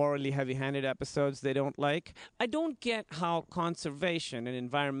 Morally heavy-handed episodes they don't like. I don't get how conservation and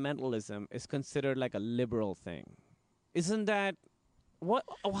environmentalism is considered like a liberal thing. Isn't that what?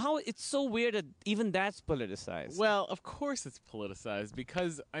 How it's so weird that even that's politicized. Well, of course it's politicized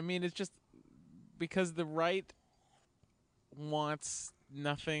because, I mean, it's just because the right wants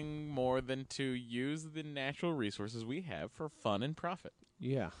nothing more than to use the natural resources we have for fun and profit.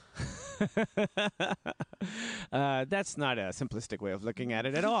 Yeah. That's not a simplistic way of looking at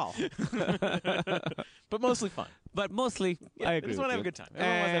it at all. But mostly fun. But mostly, I agree just with want to you. have a good time.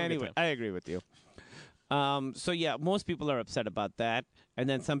 Everyone wants to have a good Anyway, time. I agree with you. So yeah, most people are upset about that, and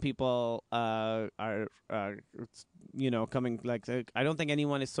then some people are coming like, I don't think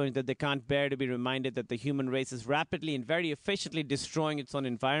anyone is so that they can't bear to be reminded that the human race is rapidly and very efficiently destroying its own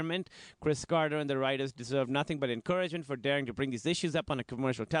environment. Chris Carter and the writers deserve nothing but encouragement for daring to bring these issues up on a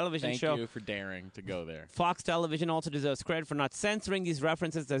commercial television Thank show. you for daring to go there. Fox Television also deserves credit for not censoring these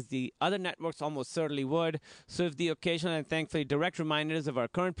references, as the other networks almost certainly would. So if the occasional and thankfully direct reminders of our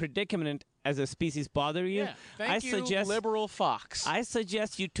current predicament as a species bother you, Yeah, thank you, liberal Fox. I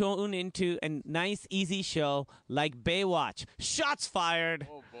suggest you tune into a nice, easy show like Baywatch. Shots fired!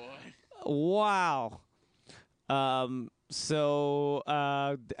 Oh, boy. Wow.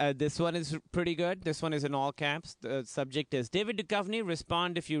 This one is pretty good. This one is in all caps. The subject is David Duchovny.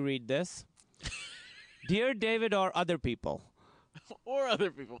 Respond if you read this. Dear David or other people. Or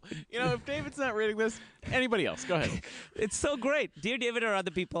other people. If David's not reading this, anybody else. Go ahead. It's so great. Dear David or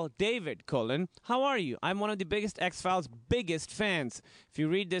other people, David, how are you? I'm one of the biggest X-Files biggest fans. If you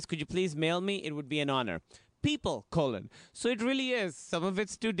read this, could you please mail me? It would be an honor. People, So it really is. Some of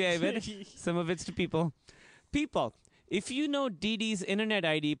it's to David, some of it's to people. People, if you know Dee Dee's internet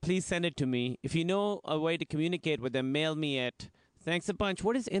ID, please send it to me. If you know a way to communicate with them, mail me it. Thanks a bunch.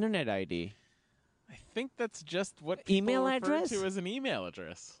 What is internet ID? I think that's just what people Email refer address? to as an email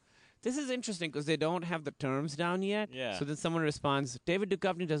address. This is interesting because they don't have the terms down yet. Yeah. So then someone responds, David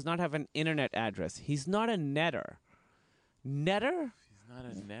Duchovny does not have an internet address. He's not a netter. Netter? He's not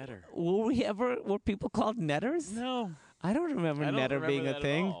a netter. Were people called netters? No. I don't remember I don't netter remember being that a at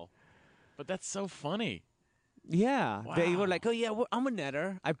thing. all. But that's so funny. Yeah. They were Wow. like, oh yeah, I'm a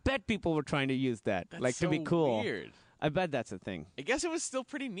netter. I bet people were trying to use that. That's like so to be cool. weird. I bet that's a thing. I guess it was still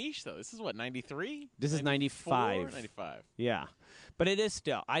pretty niche, though. This is what, 93? This is 95. 95. Yeah. But it is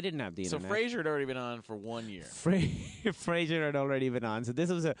still. I didn't have the So internet. Frasier had already been on for 1 year. Frasier had already been on. So this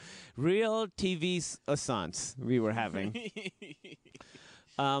was a real TV assance we were having.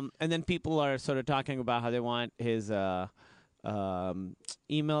 And then people are sort of talking about how they want his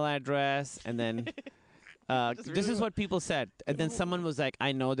email address, and then this is what people said. And then someone was like,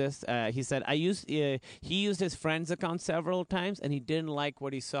 "I know this." He said, he used his friend's account several times, and he didn't like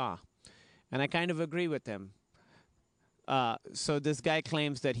what he saw." And I kind of agree with him. So this guy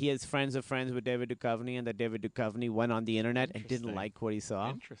claims that he is friends of friends with David Duchovny, and that David Duchovny went on the internet and didn't like what he saw.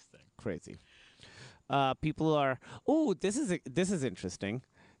 Interesting. Crazy. People are. Oh, this is interesting.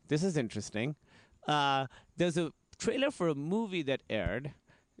 This is interesting. There's a trailer for a movie that aired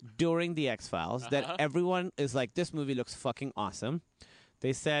during the X-Files that everyone is like, this movie looks fucking awesome.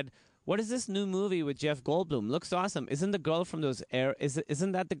 They said, what is this new movie with Jeff Goldblum? Looks awesome. Isn't the girl from those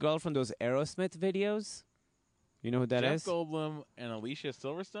isn't that the girl from those Aerosmith videos? You know who that is? Jeff Goldblum and Alicia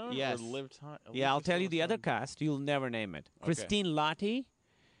Silverstone? Yes. Or Liv Tyler? Yeah, I'll tell you the other cast. You'll never name it. Okay. Christine Lottie,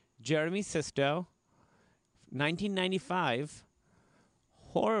 Jeremy Sisto, 1995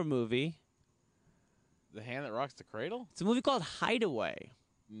 horror movie. The Hand That Rocks the Cradle? It's a movie called Hideaway.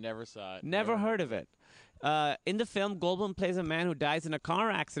 Never saw it. Never heard of it. In the film, Goldblum plays a man who dies in a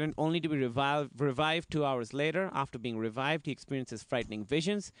car accident only to be revived 2 hours later. After being revived, he experiences frightening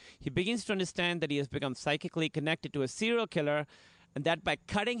visions. He begins to understand that he has become psychically connected to a serial killer, and that by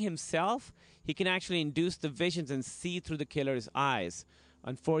cutting himself, he can actually induce the visions and see through the killer's eyes.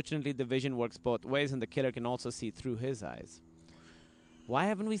 Unfortunately, the vision works both ways, and the killer can also see through his eyes.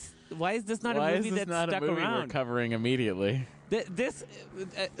 Why is this not a movie that's stuck around? We're covering immediately? There's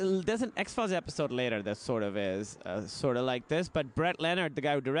an X-Files episode later that sort of is sort of like this, but Brett Leonard, the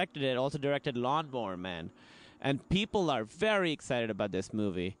guy who directed it, also directed Lawnmower Man. And people are very excited about this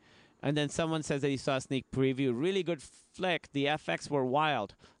movie. And then someone says that he saw a sneak preview. Really good flick. The FX were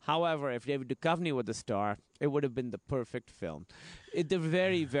wild. However, if David Duchovny were the star, it would have been the perfect film. They're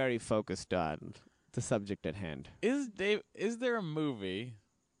very, very focused on the subject at hand. Is there a movie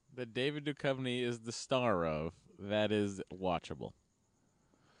that David Duchovny is the star of that is watchable?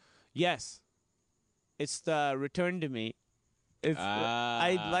 Yes. It's the Return to Me.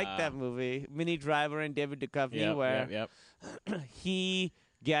 I like that movie. Minnie Driver and David Duchovny, where he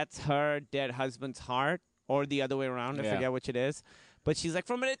gets her dead husband's heart, or the other way around. I forget which it is. But she's like,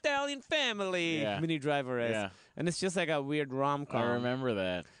 from an Italian family, Minnie Driver is. Yeah. And it's just like a weird rom-com. I remember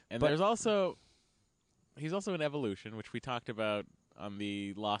that. And he's also in Evolution, which we talked about on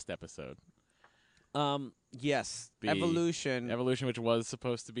the Lost episode. Yes. Evolution. Evolution, which was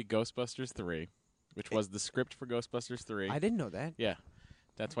supposed to be Ghostbusters 3. which was the script for Ghostbusters 3. I didn't know that. Yeah.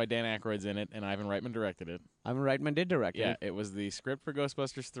 That's why Dan Aykroyd's in it, and Ivan Reitman directed it. Ivan Reitman did direct Yeah, it. it was the script for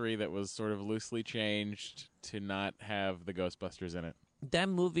Ghostbusters 3 that was sort of loosely changed to not have the Ghostbusters in it. That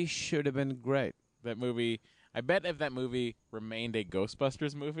movie should have been great. That movie, I bet if that movie remained a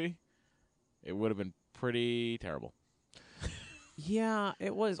Ghostbusters movie, it would have been pretty terrible. Yeah,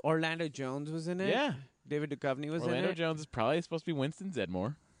 it was. Orlando Jones was in it. Yeah. David Duchovny was in Orlando it. Jones is probably supposed to be Winston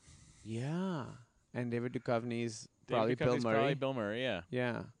Zedmore. Yeah. And David Duchovny's probably Bill Murray. Probably Bill Murray, yeah.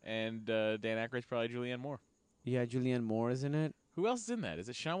 Yeah. And Dan Aykroyd's probably Julianne Moore. Yeah, Julianne Moore is in it. Who else is in that? Is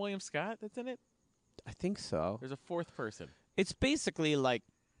it Sean William Scott that's in it? I think so. There's a fourth person. It's basically like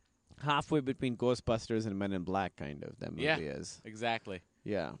halfway between Ghostbusters and Men in Black, kind of, that movie is. Exactly.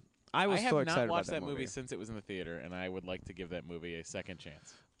 Yeah. I was have so not excited watched about that movie since it was in the theater, and I would like to give that movie a second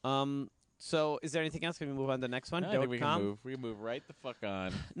chance. So, is there anything else? Can we move on to the next one? I think we can Kalm? move. We can move right the fuck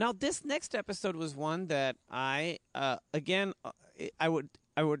on. Now, this next episode was one that I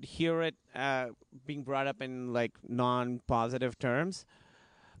would hear it being brought up in like non-positive terms.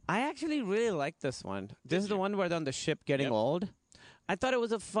 I actually really liked this one. This is the one where they're on the ship getting Yep. old. I thought it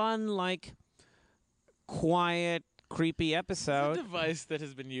was a fun, like, quiet, creepy It's a episode. device that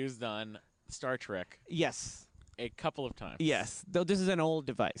has been used on Star Trek Yes. a couple of times. Yes. Though this is an old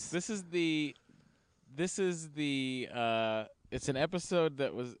device. This is the it's an episode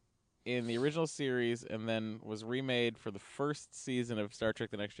that was in the original series and then was remade for the first season of Star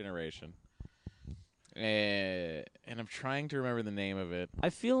Trek The Next Generation. And I'm trying to remember the name of it. I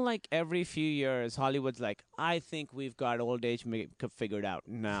feel like every few years, Hollywood's like, I think we've got old age makeup figured out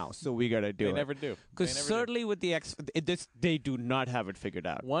now, so we got to do They it. never do. Because They never do. certainly with the they do not have it figured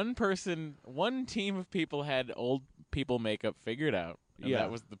out. One team of people had old people makeup figured out. And Yeah.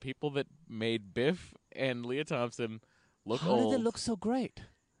 that was the people that made Biff and Leah Thompson look How old. did they look so great?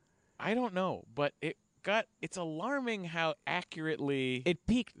 I don't know, but it's alarming how accurately It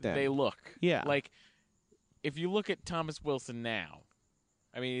peaked then. they look. Yeah. Like, if you look at Thomas Wilson now,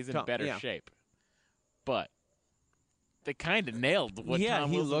 I mean, he's in better yeah. shape. But they kind of nailed what yeah,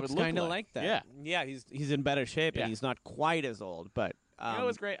 Tom he Wilson looks would look kind of like that. Yeah. Yeah, he's in better shape Yeah. and he's not quite as old, but It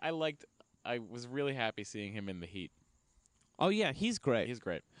was great. I was really happy seeing him in the Heat. oh yeah, he's great. He's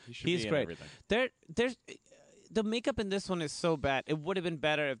great. He should He's be in great. everything. There's the makeup in this one is so bad. It would have been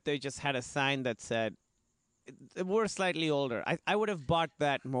better if they just had a sign that said we're slightly older. I would have bought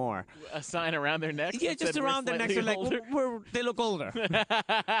that more. A sign around their necks? Yeah, that just said, "We're around their necks. They're like, slightly they look older.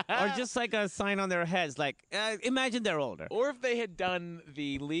 Or just like a sign on their heads, like, imagine they're older. Or if they had done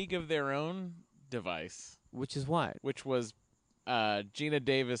the League of Their Own device, Which is what? which was Gina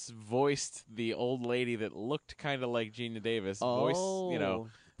Davis voiced the old lady that looked kind of like Gina Davis.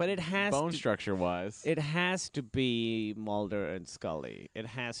 But it has bone to, structure wise. it has to be Mulder and Scully. It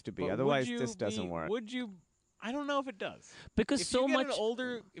has to be. But Otherwise, would you this doesn't be- work. Would you? I don't know if it does. Because If so you get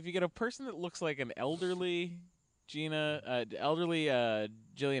much. if you get a person that looks like an elderly Gillian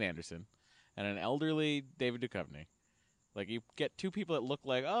Anderson and an elderly David Duchovny, like you get two people that look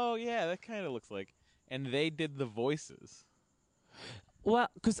like, oh yeah, that kind of looks like, and they did the voices. Well,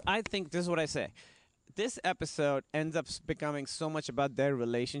 because I think this is what I say. This episode ends up becoming so much about their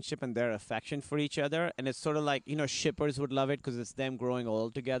relationship and their affection for each other, and it's sort of like, shippers would love it because it's them growing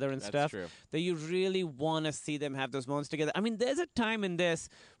old together and That's stuff. true. That you really want to see them have those moments together. I mean, there's a time in this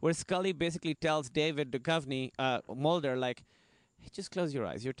where Scully basically tells David Duchovny, Mulder, like, hey, just close your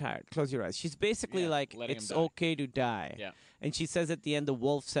eyes. You're tired. Close your eyes. She's basically Yeah, like, letting him it's die. okay to die. Yeah. And she says at the end, the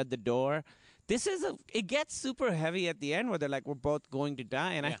wolf's at the door. It gets super heavy at the end where they're like, we're both going to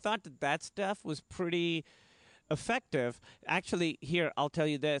die. And I Yeah. thought that stuff was pretty effective. Actually, here, I'll tell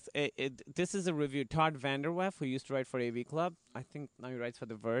you this. This is a review. Todd Vanderweff, who used to write for AV Club, I think now he writes for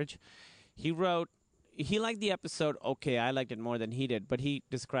The Verge. He liked the episode. Okay, I liked it more than he did, but he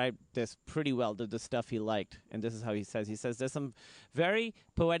described this pretty well, the stuff he liked. And this is how he says. He says, there's some very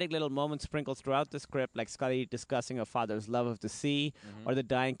poetic little moments sprinkled throughout the script, like Scully discussing her father's love of the sea, or the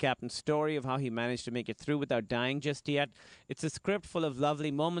dying captain's story of how he managed to make it through without dying just yet. It's a script full of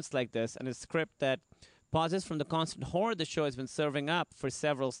lovely moments like this, and a script that pauses from the constant horror the show has been serving up for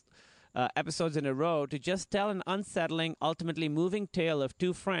several episodes in a row to just tell an unsettling, ultimately moving tale of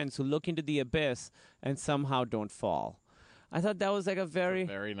two friends who look into the abyss and somehow don't fall. I thought that was like a very...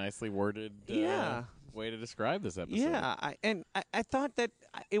 Very nicely worded Yeah. way to describe this episode. Yeah, I thought that...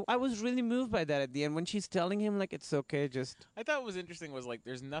 I was really moved by that at the end when she's telling him, like, it's okay, just... I thought what was interesting was, like,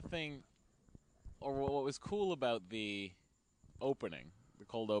 there's nothing, or what was cool about the opening, the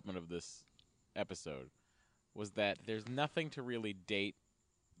cold open of this episode, was that there's nothing to really date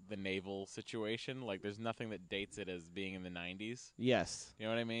the naval situation. Like, there's nothing that dates it as being in the 90s. Yes. You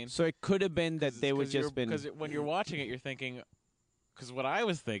know what I mean? So it could have been that they would just been... Because when you're watching it, you're thinking... Because what I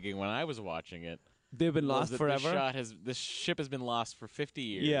was thinking when I was watching it... They've been lost forever? This ship has been lost for 50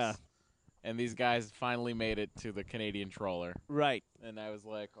 years. Yeah. And these guys finally made it to the Canadian trawler. Right. And I was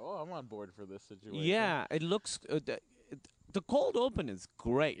like, oh, I'm on board for this situation. Yeah, it looks... the cold open is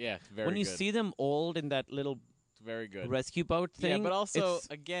great. Yeah, it's very When you good. see them old in that little It's very good. rescue boat thing... Yeah, but also, it's-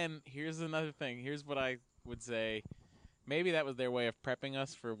 again, here's another thing. Here's what I would say. Maybe that was their way of prepping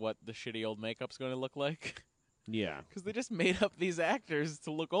us for what the shitty old makeup's going to look like. Yeah. Because they just made up these actors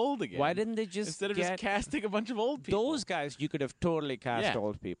to look old again. Why didn't they just Instead of get... just casting a bunch of old people. Those guys, you could have totally cast Yeah,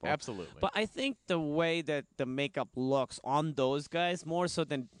 old people. absolutely. But I think the way that the makeup looks on those guys, more so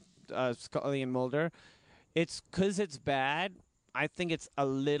than Scully and Mulder, it's because it's bad. I think it's a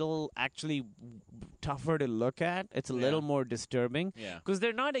little actually tougher to look at. It's a little more disturbing. Yeah. Because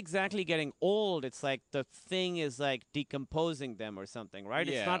they're not exactly getting old. It's like the thing is like decomposing them or something, right?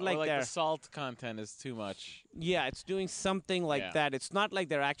 Yeah, It's not like, or they're... the salt content is too much. Yeah, it's doing something like Yeah. that. It's not like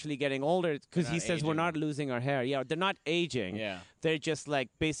they're actually getting older because They're he not says we're aging. not losing our hair. Yeah, they're not aging. Yeah. They're just like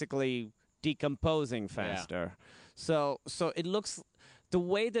basically decomposing faster. So it looks the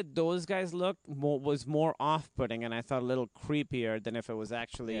way that those guys looked was more off-putting, and I thought a little creepier than if it was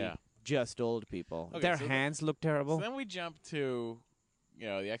actually just old people. Okay, Their so hands look terrible. So then we jump to,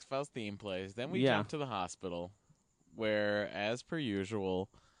 the X-Files theme plays. Then we Yeah. jump to the hospital, where, as per usual,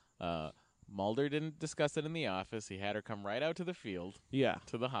 Mulder didn't discuss it in the office. He had her come right out to the field, Yeah,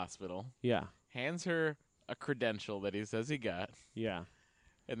 to the hospital, yeah, hands her a credential that he says he got, yeah.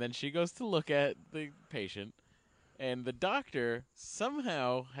 and then she goes to look at the patient, and the doctor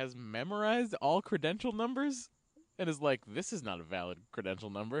somehow has memorized all credential numbers and is like, this is not a valid credential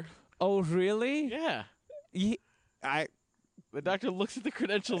number. Oh, really? Yeah. I The doctor looks at the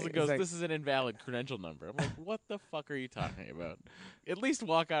credentials and He's goes, like- this is an invalid credential number. I'm like, what the fuck are you talking about? At least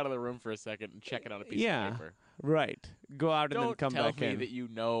walk out of the room for a second and check it on a piece yeah, of paper. right. Go out and then Don't come tell back me in. that you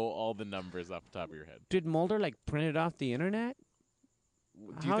know all the numbers off the top of your head. Did Mulder like print it off the internet?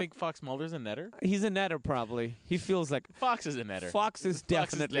 Do you think Fox Mulder's a netter? He's a netter? Probably. He feels like Fox is a netter. Fox is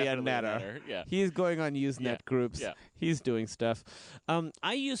definitely a netter. Yeah. He's going on Usenet Yeah. groups. Yeah. He's doing stuff.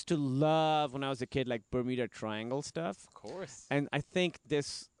 I used to love when I was a kid like Bermuda Triangle stuff. Of course. And I think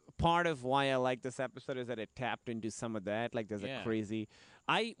this part of why I like this episode is that it tapped into some of that. Like there's a Yeah. crazy...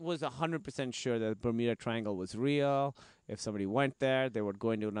 I was 100% sure that the Bermuda Triangle was real. If somebody went there, they would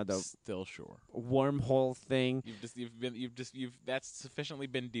go into another Still sure. wormhole thing. That's sufficiently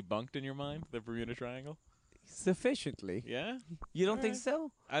been debunked in your mind, the Bermuda Triangle? Sufficiently. Yeah? You don't think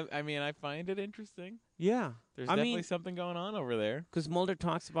Alright. so? I mean, I find it interesting. Yeah. There's I definitely mean, something going on over there. because Mulder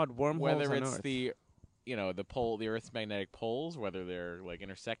talks about wormholes Whether on it's Earth. the Earth's magnetic poles, whether they're like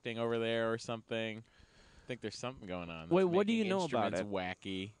intersecting over there or something. I think there's something going on. That's Wait, what do making you know about instruments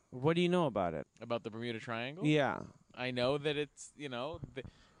wacky What do you know about it? about the Bermuda Triangle. Yeah. I know that it's the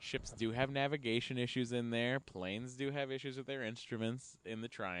ships do have navigation issues in there. Planes do have issues with their instruments in the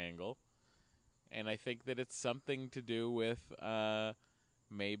triangle, and I think that it's something to do with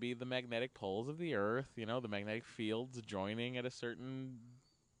maybe the magnetic poles of the Earth. The magnetic fields joining at a certain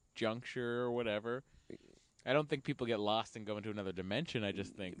juncture or whatever. I don't think people get lost and go into another dimension. I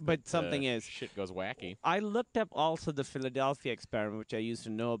just think But that, something is- shit goes wacky. I looked up also the Philadelphia experiment, which I used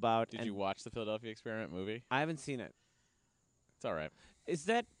to know about. Did and you watch the Philadelphia Experiment movie? I haven't seen it. It's all right. Is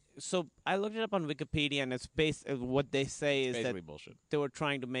that so? I looked it up on Wikipedia, and it's based. What they say is Basically that bullshit. they were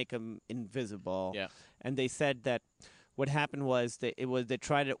trying to make him invisible. Yeah. And they said that what happened was they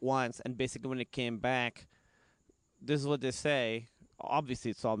tried it once, and basically when it came back, this is what they say. Obviously,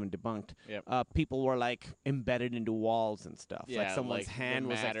 it's all been debunked. Yep. People were like embedded into walls and stuff. Yeah, like someone's the hand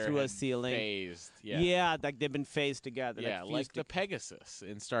was like matter through a had ceiling. phased. Yeah, like they've been phased together. Yeah, fused like the Pegasus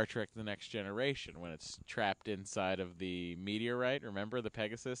in Star Trek The Next Generation when it's trapped inside of the meteorite. Remember the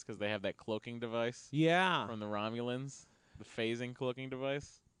Pegasus? Because they have that cloaking device Yeah. from the Romulans, the phasing cloaking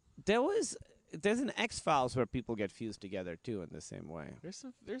device. There's an X-Files where people get fused together too in the same way. There's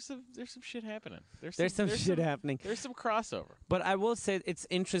some shit happening. There's some shit happening. There's some crossover. But I will say it's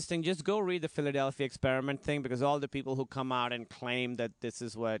interesting. Just go read the Philadelphia experiment thing, because all the people who come out and claim that this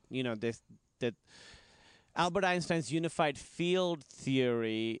is what that Albert Einstein's unified field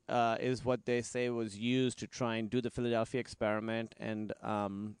theory is what they say was used to try and do the Philadelphia experiment, and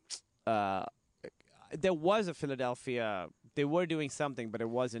there was a Philadelphia. They were doing something, but it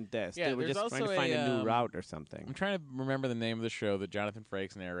wasn't this. Yeah, they were there's just trying to also find a new a, route or something. I'm trying to remember the name of the show that Jonathan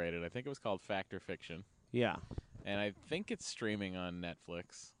Frakes narrated. I think it was called Fact or Fiction. Yeah. And I think it's streaming on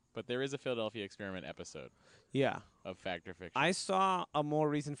Netflix. but there is a Philadelphia Experiment episode Yeah. of Fact or Fiction. I saw a more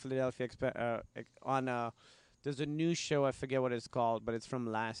recent Philadelphia on there's a new show, I forget what it's called, but it's from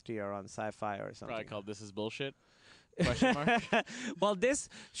last year on Sci-Fi or something. Probably called This Is Bullshit? Question mark? Well, this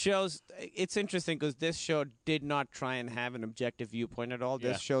shows, it's interesting because this show did not try and have an objective viewpoint at all. Yeah.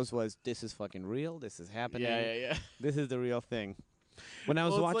 This shows was, this is fucking real, this is happening. Yeah. This is the real thing. When I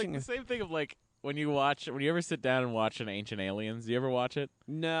was Well, it's watching like the same thing of like when you ever sit down and watch an Ancient Aliens. Do you ever watch it?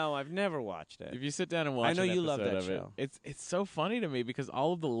 No, I've never watched it. If you sit down and watch, I know an you love episode that of show. It's so funny to me because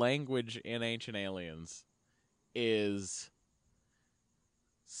all of the language in Ancient Aliens is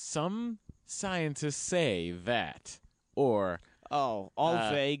some scientists say that, or all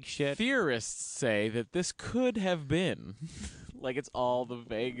vague shit. theorists say that this could have been. Like it's all the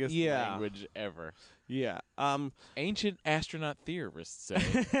vaguest Yeah. language ever. Yeah. Ancient astronaut theorists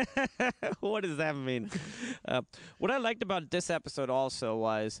say. What does that mean? What I liked about this episode also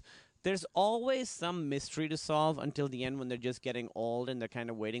was there's always some mystery to solve until the end when they're just getting old and they're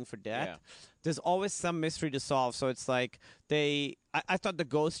kind of waiting for death. Yeah. There's always some mystery to solve. So it's like I thought the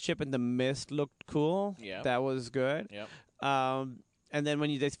ghost ship in the mist looked cool. Yeah. That was good. Yep. And then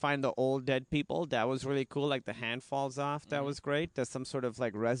when they find the old dead people, that was really cool. Like the hand falls off. That was great. There's some sort of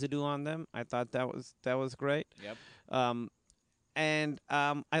like residue on them. I thought that was great. Yep. And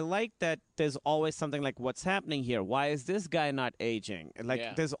I like that there's always something like, what's happening here? Why is this guy not aging? Like,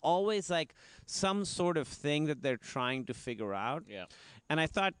 Yeah. there's always like some sort of thing that they're trying to figure out. Yeah. And I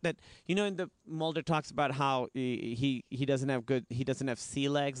thought that, in the Mulder talks about how he doesn't have sea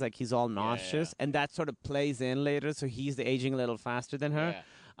legs, like he's all nauseous, and that sort of plays in later. So he's aging a little faster than her. Yeah.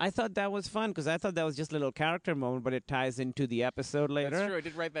 I thought that was fun because I thought that was just a little character moment, but it ties into the episode later. That's true. I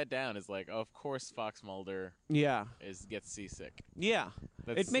did write that down. It's like, of course, Fox Mulder Yeah. gets seasick. Yeah.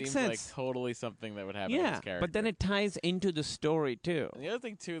 That It makes seems sense. like totally something that would happen to Yeah, his character. but then it ties into the story too. And the other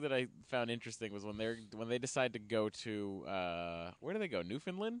thing too that I found interesting was when they decide to go to where do they go?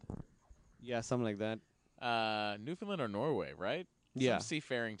 Newfoundland? Yeah, something like that. Newfoundland or Norway, right? Yeah. Some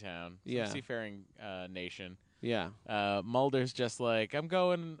seafaring town. Yeah. Some seafaring nation. Yeah. Mulder's just like, I'm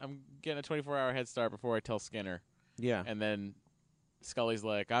getting a 24-hour head start before I tell Skinner. Yeah. And then Scully's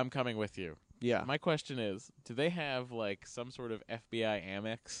like, I'm coming with you. Yeah. My question is, do they have like some sort of FBI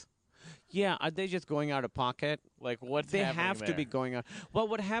Amex? Yeah, are they just going out of pocket? Like what's They happening have to there? be going out. Well,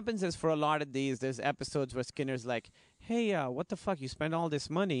 what happens is for a lot of these, there's episodes where Skinner's like, hey, what the fuck? You spent all this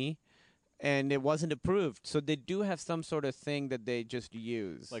money and it wasn't approved. So they do have some sort of thing that they just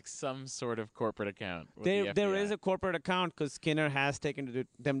use. Like some sort of corporate account. With there the FBI. is a corporate account because Skinner has taken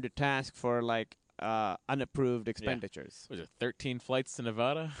them to task for like unapproved expenditures. Was it 13 flights to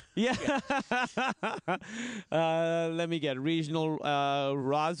Nevada? Yeah. Let me get regional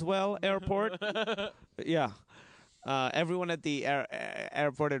Roswell Airport. Yeah. Everyone at the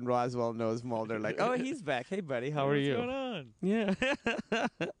airport in Roswell knows Mulder. Like, oh, he's back. Hey, buddy, how are you? What's going on? Yeah.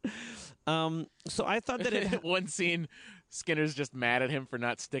 So I thought that it. One scene, Skinner's just mad at him for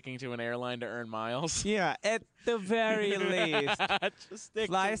not sticking to an airline to earn miles. Yeah, at the very least, Just stick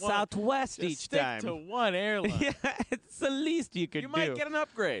fly to one. Southwest Just each stick time. to one airline. Yeah, it's the least you could You do. might get an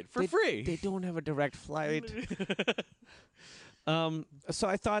upgrade for free. They don't have a direct flight. So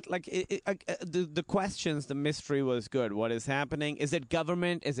I thought, like, the questions, the mystery was good. What is happening? Is it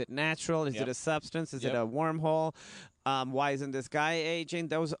government? Is it natural? Is Yep. it a substance? Is Yep. it a wormhole? Why isn't this guy aging?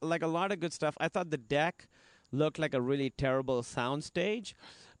 There was, like, a lot of good stuff. I thought the deck looked like a really terrible soundstage,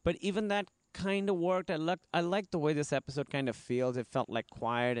 but even that kind of worked. I liked the way this episode kind of feels. It felt, like,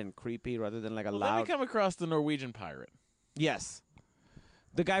 quiet and creepy rather than, like, a Well, loud... then we come across the Norwegian pirate. Yes.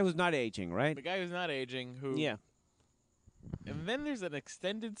 The guy who's not aging, right? The guy who's not aging, who... Yeah. And then there's an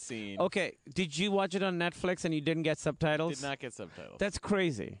extended scene. Okay, did you watch it on Netflix and you didn't get subtitles? Did not get subtitles. That's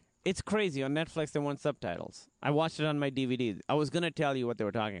crazy. It's crazy. On Netflix, they want subtitles. I watched it on my DVD. I was going to tell you what they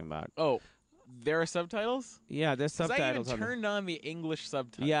were talking about. Oh, there are subtitles? Yeah, there's 'Cause subtitles. I even on turned on the English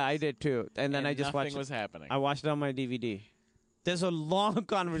subtitles. Yeah, I did too. And then I just nothing watched was happening. I watched it on my DVD. There's a long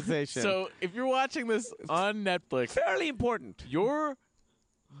conversation. So if you're watching this on Netflix, fairly important. you're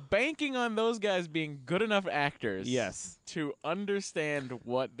banking on those guys being good enough actors Yes. to understand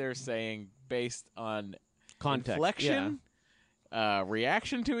what they're saying based on Context. inflection,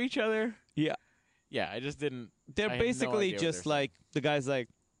 reaction to each other. Yeah. Yeah, I just didn't. They're I had no basically idea what just they were like, the guy's like,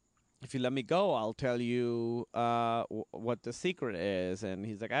 if you let me go, I'll tell you what the secret is. And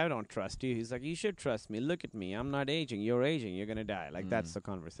he's like, I don't trust you. He's like, you should trust me. Look at me. I'm not aging. You're aging. You're going to die. Like, that's the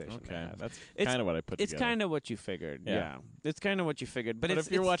conversation. saying. they Okay, have. that's It's- kind of what I put It's together. kind of what you figured. Yeah. Yeah. It's kind of what you figured. But But it's,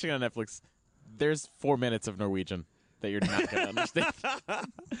 if you're it's- watching on Netflix, there's 4 minutes of Norwegian. that you're not going to understand.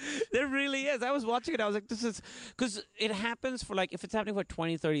 There really is. I was watching it. I was like, this is... Because it happens for, like, if it's happening for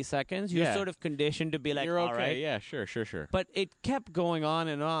 20, 30 seconds, you're Yeah. sort of conditioned to be like, You're okay. all right. Yeah, sure. But it kept going on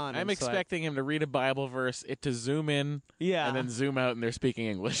and on. I'm and so expecting him to read a Bible verse, it to zoom in, Yeah. and then zoom out, and they're speaking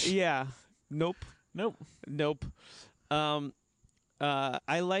English. Yeah. Nope. Nope.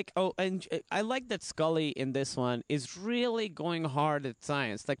 I like that Scully in this one is really going hard at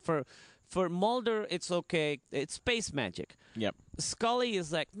science. Like for Mulder, it's okay. It's space magic. Yep. Scully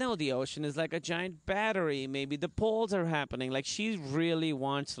is like, no, the ocean is like a giant battery. Maybe the poles are happening. Like she really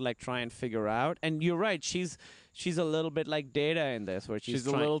wants to like try and figure out. And you're right. She's a little bit like Data in this, where She's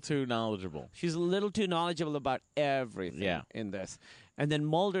a little too knowledgeable. She's a little too knowledgeable about everything in this. And then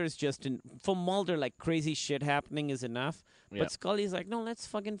Mulder is for Mulder, like crazy shit happening is enough. Yep. But Scully's like, no, let's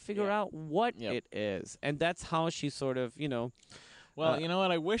fucking figure out what it is. And that's how she sort of, Well, you know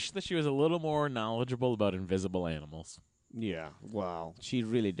what? I wish that she was a little more knowledgeable about invisible animals. yeah, wow. She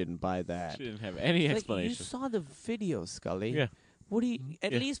really didn't buy that. She didn't have any Like, explanation. you saw the video, Scully. Yeah. Would he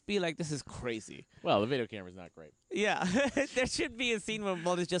at least be like, this is crazy? Well, the video camera's not great. Yeah. There should be a scene where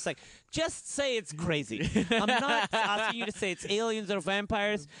Mulder's just like, just say it's crazy. I'm not asking you to say it's aliens or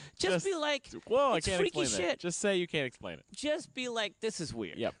vampires. Just be like, Whoa, it's I can't freaky explain shit. that. Just say you can't explain it. Just be like, this is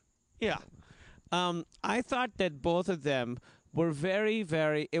weird. Yep. Yeah. I thought that both of them were very,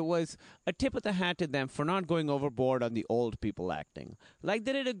 very... It was a tip of the hat to them for not going overboard on the old people acting. Like,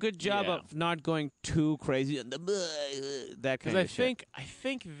 they did a good job Yeah. of not going too crazy on the... that kind Because of shit. I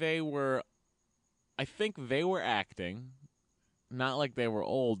think they were acting, not like they were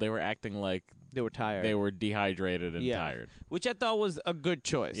old. They were acting like They were tired. they were dehydrated and tired. Which I thought was a good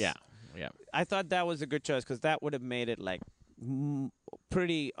choice. Yeah. I thought that was a good choice because that would have made it, like,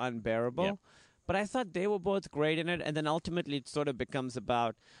 pretty unbearable. Yep. But I thought they were both great in it, and then ultimately it sort of becomes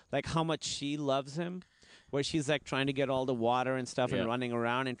about like how much she loves him, where she's like trying to get all the water and stuff Yep. and running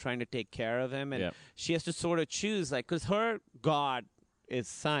around and trying to take care of him, and Yep. she has to sort of choose, like, because her god is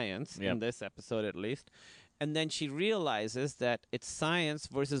science Yep. in this episode at least, and then she realizes that it's science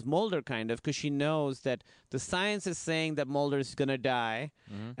versus Mulder kind of, because she knows that the science is saying that Mulder's gonna die,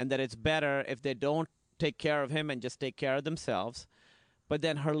 and that it's better if they don't take care of him and just take care of themselves. But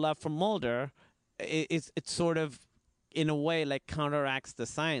then her love for Mulder, it's sort of, in a way, like counteracts the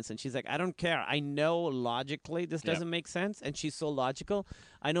science. And she's like, I don't care. I know logically this doesn't make sense. And she's so logical.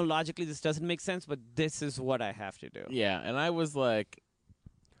 I know logically this doesn't make sense, but this is what I have to do. Yeah, and I was like,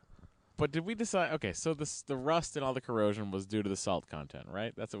 but did we decide? Okay, so the rust and all the corrosion was due to the salt content,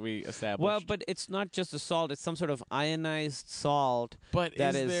 right? That's what we established. Well, but it's not just a salt. It's some sort of ionized salt. But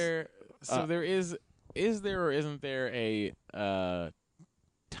that is there? So there is there or isn't there a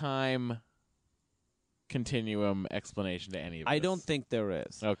time continuum explanation to any of this? I don't think there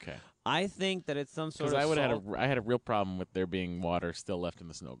is. Okay, I think that it's some sort because of I had a real problem with there being water still left in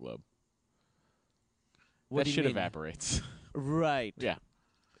the snow globe. What That do you shit mean? evaporates. Right. Yeah.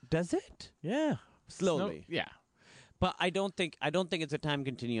 Does it? Yeah. Slowly. Yeah. But I don't think it's a time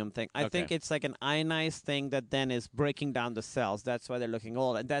continuum thing. I think Okay. it's like an ionized thing that then is breaking down the cells. That's why they're looking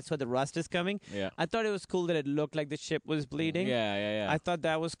old, and that's why the rust is coming. Yeah. I thought it was cool that it looked like the ship was bleeding. Yeah. I thought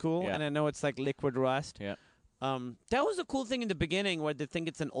that was cool, Yeah. and I know it's like liquid rust. Yeah. That was a cool thing in the beginning where they think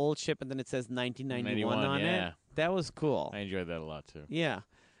it's an old ship and then it says 1991 on yeah. it. That was cool. I enjoyed that a lot too. Yeah.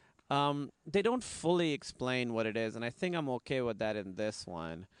 They don't fully explain what it is, and I think I'm okay with that in this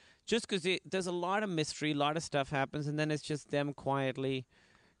one. Just because there's a lot of mystery, a lot of stuff happens, and then it's just them quietly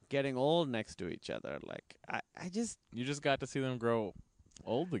getting old next to each other. Like, You just got to see them grow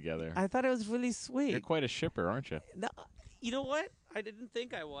old together. I thought it was really sweet. You're quite a shipper, aren't you? No, you know what? I didn't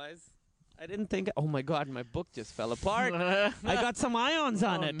think I was. I didn't think. Oh my God, my book just fell apart. I got some ions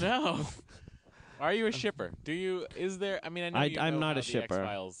on it. No. Are you a shipper? Do you? Is there? I mean, I know I'm know not how a shipper. The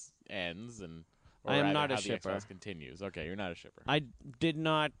X-Files ends and. Or I am rather, not a how the shipper. X-Files continues. Okay, you're not a shipper. I did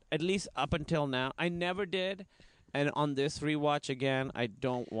not, at least up until now. I never did. And on this rewatch again, I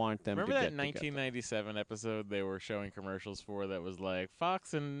don't want them Remember to that get together. 1997 episode they were showing commercials for that was like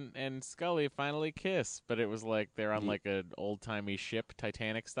Fox and Scully finally kiss, but it was like they're on like an old timey ship,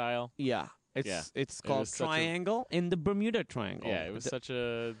 Titanic style. Yeah. It's It called was such a- Triangle in the Bermuda Triangle. Yeah, it was such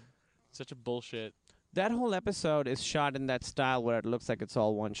a bullshit. That whole episode is shot in that style where it looks like it's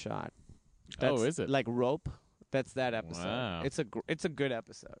all one shot. That's is it? like Rope? That's that episode. Wow. It's a good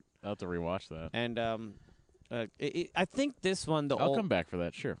episode. I'll have to rewatch that. And I think this one I'll come back for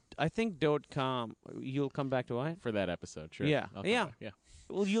that, sure. I think .com. You'll come back to what? For that episode, sure. Yeah. I'll come Yeah. back, yeah.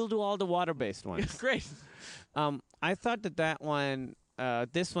 Well, you'll do all the water-based ones. Great. I thought that one,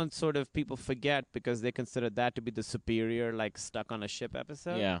 this one sort of people forget because they consider that to be the superior, like, stuck on a ship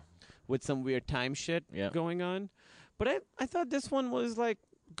episode. Yeah. With some weird time shit Yep. going on. But I thought this one was like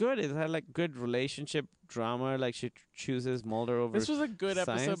good. It had like good relationship drama. Like she chooses Mulder over. This was a good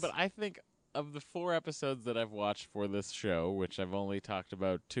science. episode, but I think of the 4 episodes that I've watched for this show, which I've only talked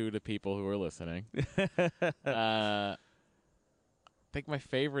about 2 to people who are listening, I think my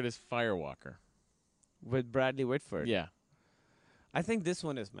favorite is Firewalker. With Bradley Whitford. Yeah. I think this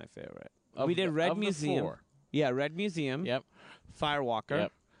one is my favorite. Of We did the- Red of the Museum. 4. Yeah, Red Museum. Yep. Firewalker.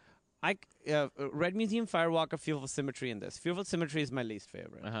 Yep. Red Museum, Firewalker, Fearful Symmetry in this. Fearful Symmetry is my least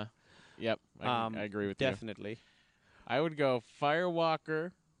favorite. Uh-huh. Yep. I agree with definitely. you. I would go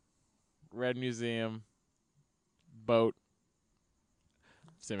Firewalker, Red Museum, Boat,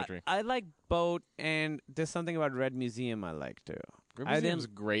 Symmetry. I like Boat, and there's something about Red Museum I like too. Red I Museum's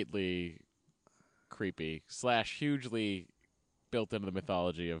didn't- greatly creepy / hugely built into the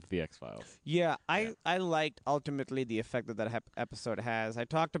mythology of the X-Files. Yeah, I liked ultimately the effect that episode has. I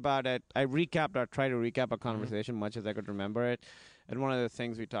talked about it. I tried to recap our conversation much as I could remember it. And one of the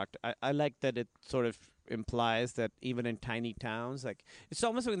things we talked, I like that it sort of implies that even in tiny towns, like it's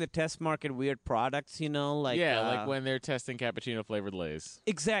almost like in the test market weird products, like like when they're testing cappuccino flavored Lay's.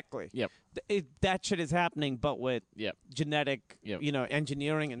 exactly. Yep. That shit is happening, but with Yep. genetic, Yep.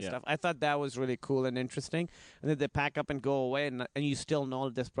 engineering and Yep. stuff. I thought that was really cool and interesting. And then they pack up and go away, and you still know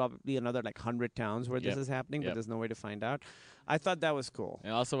there's probably another like 100 towns where this Yep. is happening, but Yep. there's no way to find out. I thought that was cool.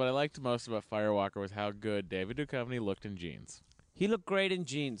 And also what I liked most about Firewalker was how good David Duchovny looked in jeans. He looked great in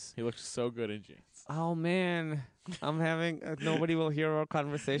jeans. He looked so good in jeans. Oh man, I'm having nobody will hear our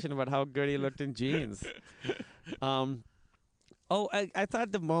conversation about how good he looked in jeans. I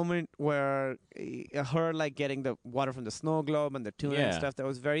thought the moment where her like getting the water from the snow globe and the tuna and Yeah. stuff, that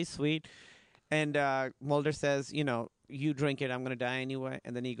was very sweet. And Mulder says, you drink it, I'm gonna die anyway.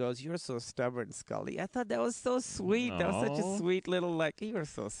 And then he goes, "You're so stubborn, Scully." I thought that was so sweet. That was such a Aw. sweet little like, "You're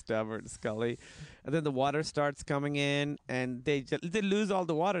so stubborn, Scully." And then the water starts coming in, and they lose all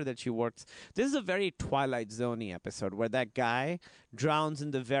the water that she works. This is a very Twilight Zone-y episode where that guy drowns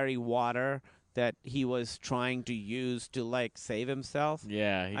in the very water that he was trying to use to like save himself.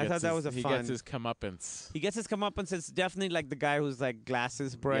 Yeah, I thought that was a he fun. gets his comeuppance. He gets his comeuppance. It's definitely like the guy whose like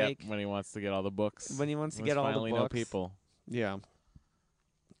glasses break. Yep, when he wants to get all the books. When he wants to When get all the finally books. know people. Yeah.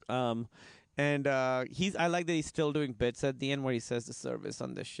 And I like that he's still doing bits at the end where he says the service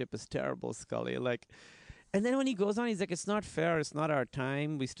on this ship is terrible, Scully. Like, and then when he goes on, he's like, "It's not fair. It's not our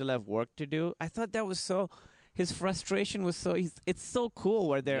time. We still have work to do." I thought that was so. His frustration was so. It's so cool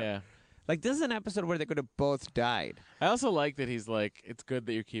where they're Yeah. like, this is an episode where they could have both died. I also like that he's like, it's good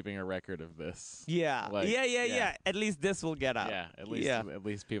that you're keeping a record of this. Yeah. Like, yeah. At least this will get out. Yeah, at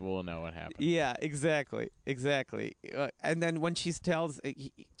least people will know what happened. Yeah, exactly. And then when she tells,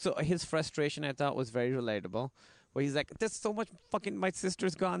 so his frustration I thought was very relatable. Where he's like, "There's so much fucking. My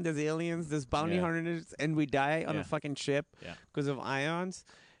sister's gone. There's aliens. There's bounty Yeah. hunters, and we die on Yeah. a fucking ship Yeah. because of ions."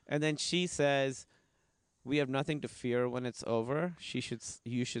 And then she says, "We have nothing to fear when it's over. You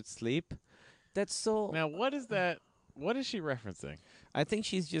should sleep." That's so. Now, what is that? What is she referencing? I think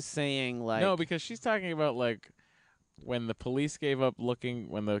she's just saying like, No, because she's talking about like when the police gave up looking,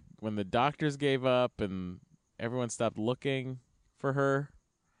 when the doctors gave up, and everyone stopped looking for her.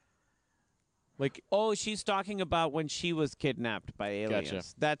 Like, oh, she's talking about when she was kidnapped by aliens. Gotcha.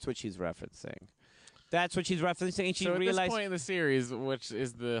 That's what she's referencing. And she so at realized. this point in the series, which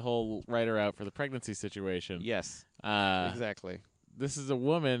is the whole writer out for the pregnancy situation. Yes, Uh, exactly. This is a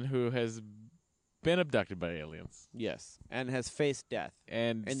woman who has been abducted by aliens Yes, and has faced death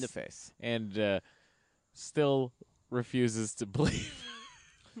and in the face. and still refuses to believe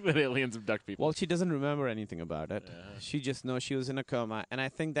that aliens abduct people. Well, she doesn't remember anything about it. She just knows she was in a coma. And I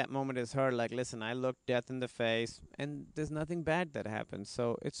think that moment is her like, "Listen, I looked death in the face, and there's nothing bad that happened.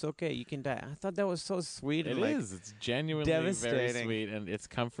 So it's okay. You can die." I thought that was so sweet. It and like, is. It's genuinely very devastating. sweet, and it's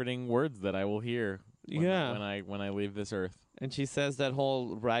comforting words that I will hear when, Yeah. when I leave this earth. And she says that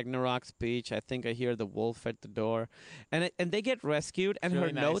whole Ragnarok speech. I think I hear the wolf at the door. And they get rescued, and It's really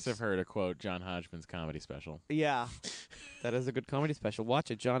her nice notes. of her to quote John Hodgman's comedy special. Yeah, that is a good comedy special.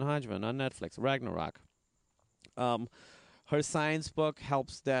 Watch it, John Hodgman on Netflix. Ragnarok. Her science book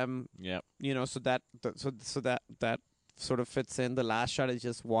helps them. Yep. So that sort of fits in. The last shot is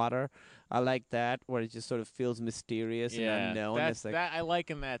just water. I like that, where it just sort of feels mysterious and unknown. It's like, I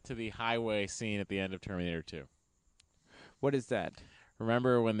liken that to the highway scene at the end of Terminator 2. what is that?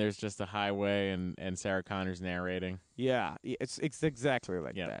 Remember when there's just a highway and Sarah Connor's narrating? Yeah, it's exactly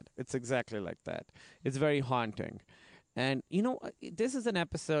like Yeah. that. It's exactly like that. It's very haunting. And, this is an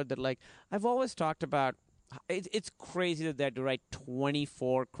episode that, like, I've always talked about. It's crazy that they had to write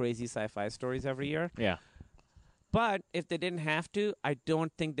 24 crazy sci-fi stories every year. Yeah. But if they didn't have to, I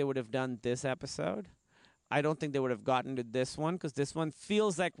don't think they would have done this episode. I don't think they would have gotten to this one because this one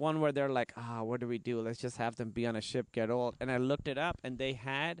feels like one where they're like, what do we do? Let's just have them be on a ship, get old. And I looked it up, and they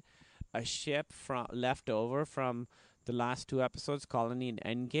had a ship left over from the last 2 episodes, Colony and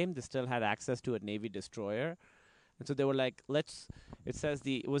Endgame. They still had access to a Navy destroyer. And so they were like, it says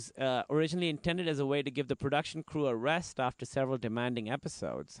it was originally intended as a way to give the production crew a rest after several demanding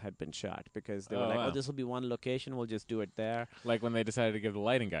episodes had been shot because they were like, wow. this will be one location, we'll just do it there. Like when they decided to give the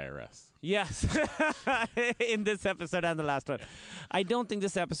lighting guy a rest. Yes, in this episode and the last one. I don't think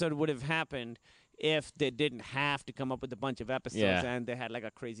this episode would have happened if they didn't have to come up with a bunch of episodes and they had like a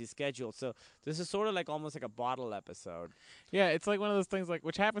crazy schedule. So this is sort of like almost like a bottle episode. Yeah, it's like one of those things like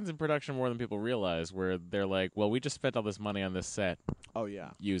which happens in production more than people realize, where they're like, well, we just spent all this money on this set. Oh, yeah.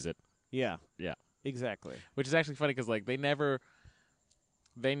 Use it. Yeah. Yeah. Exactly. Which is actually funny because like they never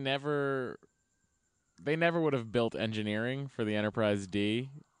would have built engineering for the Enterprise D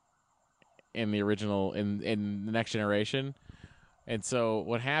in the original in the Next Generation. And so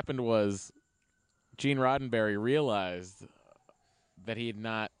what happened was Gene Roddenberry realized that he had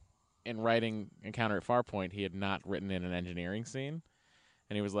not, in writing Encounter at Farpoint, he had not written in an engineering scene.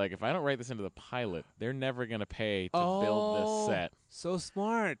 And he was like, if I don't write this into the pilot, they're never going to pay to build this set. So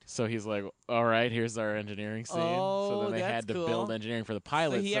smart. So he's like, all right, here's our engineering scene. So then they had to build engineering for the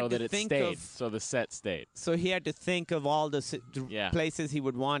pilot so that it stayed. So the set stayed. So he had to think of all the places he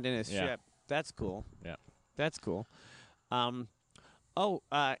would want in his ship. That's cool. Yeah. That's cool. So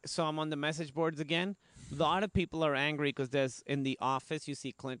I'm on the message boards again. A lot of people are angry because there's in the office you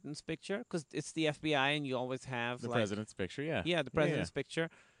see Clinton's picture because it's the FBI and you always have the president's picture. Yeah, the president's picture,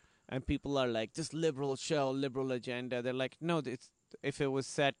 and people are like, this liberal show, liberal agenda. They're like, no, if it was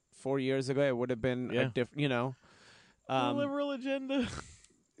set 4 years ago, it would have been a different, liberal agenda.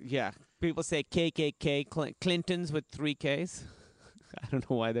 Yeah, people say KKK, Clintons with 3 Ks. I don't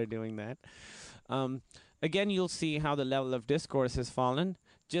know why they're doing that. Again, you'll see how the level of discourse has fallen.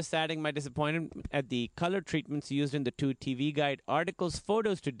 Just adding my disappointment at the color treatments used in the 2 TV Guide articles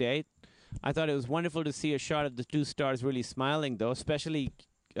photos today. I thought it was wonderful to see a shot of the 2 stars really smiling, though, especially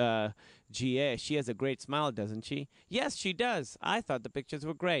GA. She has a great smile, doesn't she? Yes, she does. I thought the pictures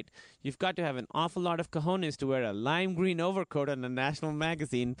were great. You've got to have an awful lot of cojones to wear a lime green overcoat on a national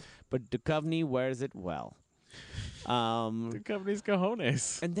magazine, but Duchovny wears it well. Duchovny's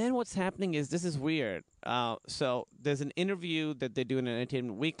cojones. And then what's happening is, this is weird. So there's an interview that they do in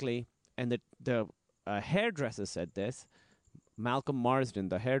Entertainment Weekly, and the hairdresser said this. Malcolm Marsden,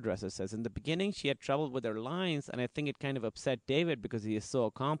 the hairdresser, says, in the beginning she had trouble with her lines, and I think it kind of upset David because he is so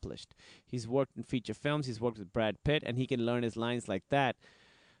accomplished. He's worked in feature films, he's worked with Brad Pitt, and he can learn his lines like that.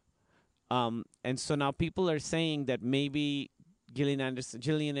 And so now people are saying that maybe Gillian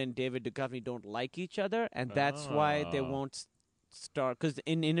and David Duchovny don't like each other, and that's why they won't start. Because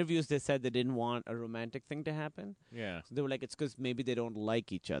in interviews they said they didn't want a romantic thing to happen. Yeah. So they were like, it's because maybe they don't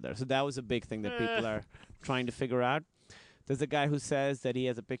like each other. So that was a big thing that people are trying to figure out. There's a guy who says that he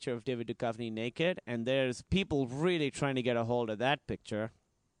has a picture of David Duchovny naked, and there's people really trying to get a hold of that picture.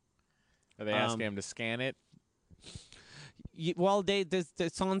 Are they asking him to scan it? Well, he says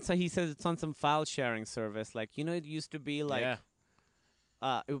it's on some file sharing service. Like, it used to be like...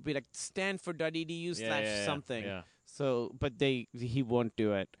 it would be like stanford.edu/something. Yeah. So, but he won't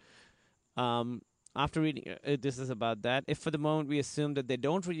do it. After reading, this is about that. If for the moment we assume that they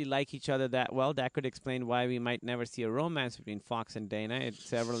don't really like each other that well, that could explain why we might never see a romance between Fox and Dana. In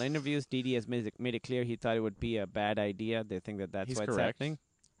several interviews, Didi has made it clear he thought it would be a bad idea. They think that's He's why it's correct. happening.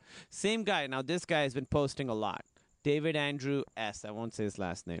 Same guy. Now, this guy has been posting a lot. David Andrew S. I won't say his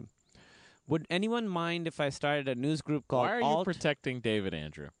last name. Would anyone mind if I started a news group called Why are Alt? you protecting David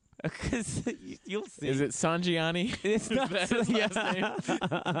Andrew? Because you'll see. Is it Sangiani? It's not Is that his last name?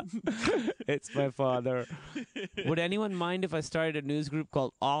 It's my father. Would anyone mind if I started a news group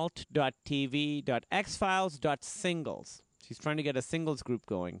called alt.tv.xfiles.singles? She's trying to get a singles group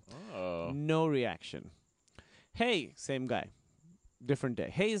going. Oh. No reaction. Hey, same guy. Different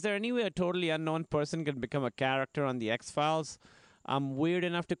day. Hey, is there any way a totally unknown person can become a character on the X-Files? I'm weird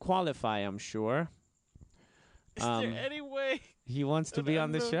enough to qualify, I'm sure. Is there any way? He wants to be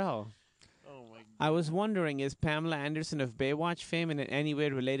on the show. Oh, my God. I was wondering, is Pamela Anderson of Baywatch fame in any way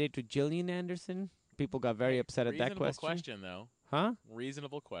related to Gillian Anderson? People got very upset at that Reasonable question. question, though. Huh?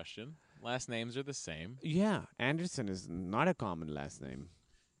 Reasonable question. Last names are the same. Yeah, Anderson is not a common last name.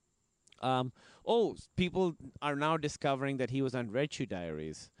 People are now discovering that he was on Red Shoe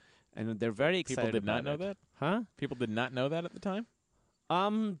Diaries, and they're very excited. People did not know about it. that? Huh? People did not know that at the time?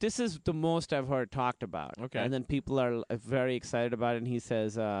 This is the most I've heard talked about. Okay. And then people are very excited about it, and he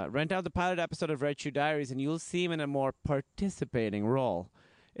says, rent out the pilot episode of Red Shoe Diaries, and you'll see him in a more participating role.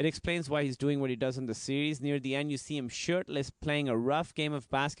 It explains why he's doing what he does in the series. Near the end, you see him shirtless playing a rough game of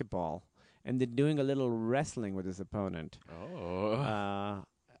basketball and then doing a little wrestling with his opponent. Oh.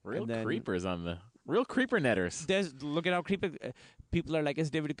 Real then- creepers on the... Real creeper netters. Look at how creepy people are like, is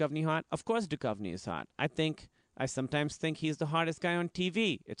David Duchovny hot? Of course Duchovny is hot. I sometimes think he's the hottest guy on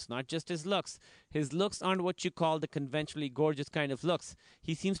TV. It's not just his looks. His looks aren't what you call the conventionally gorgeous kind of looks.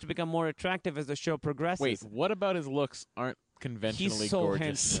 He seems to become more attractive as the show progresses. Wait, what about his looks aren't conventionally he's so gorgeous?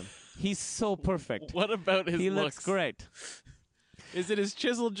 handsome. He's so perfect. What about his he looks? looks great. Is it his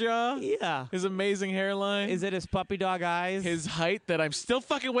chiseled jaw? Yeah. His amazing hairline? Is it his puppy dog eyes? his height that I'm still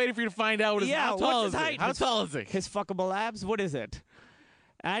fucking waiting for you to find out what his Yeah, how tall what's is his he? height? How tall is he? His fuckable abs? What is it?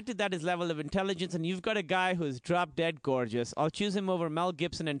 Add to that his level of intelligence, and you've got a guy who's drop-dead gorgeous. I'll choose him over Mel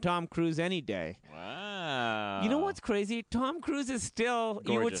Gibson and Tom Cruise any day. Wow. You know what's crazy? Tom Cruise is still...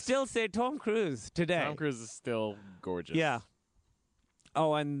 You would Gorgeous. still say Tom Cruise today. Tom Cruise is still gorgeous. Yeah.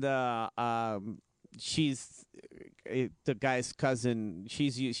 Oh, and she's the guy's cousin.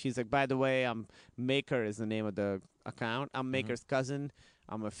 She's like, by the way, Maker is the name of the account. I'm Maker's cousin.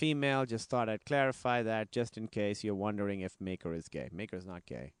 I'm a female. Just thought I'd clarify that just in case you're wondering if Maker is gay. Maker's not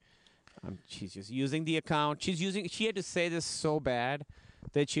gay. She's just using the account. She had to say this so bad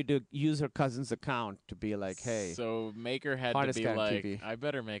that she had to use her cousin's account to be like, hey. So Maker had to Hottest be guy on like, TV. I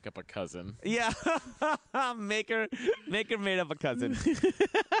better make up a cousin. Yeah, Maker made up a cousin.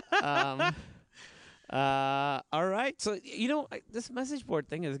 All right, so this message board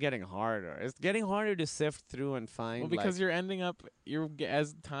thing is getting harder. It's getting harder to sift through and find. Well, because you're ending up,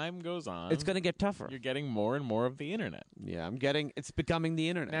 as time goes on, it's going to get tougher. You're getting more and more of the internet. Yeah, it's becoming the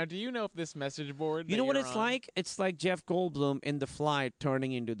internet. Now, do you know if this message board? You know what you're it's on- like? It's like Jeff Goldblum in The Fly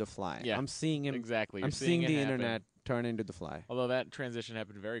turning into The Fly. Yeah, I'm seeing him exactly. You're I'm seeing seeing it the happen. internet turn into The Fly. Although that transition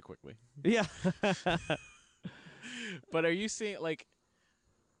happened very quickly. Yeah. But are you seeing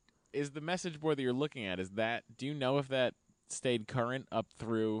is the message board that you're looking at, do you know if that stayed current up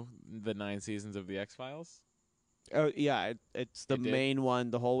through the 9 seasons of the X-Files? Oh yeah, it's the It did? main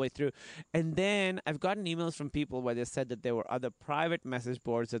one the whole way through. And then I've gotten emails from people where they said that there were other private message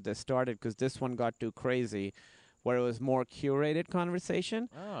boards that they started because this one got too crazy, where it was more curated conversation.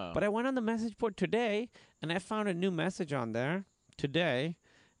 Oh. But I went on the message board today, and I found a new message on there today,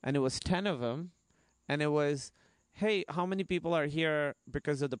 and it was 10 of them, and it was, hey, how many people are here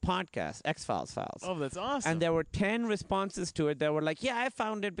because of the podcast, X-Files Files? Oh, that's awesome. And there were 10 responses to it that were like, yeah, I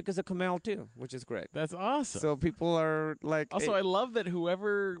found it because of Kumail too, which is great. That's awesome. So people are like... Also, I love that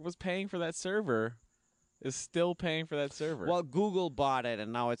whoever was paying for that server is still paying for that server. Well, Google bought it,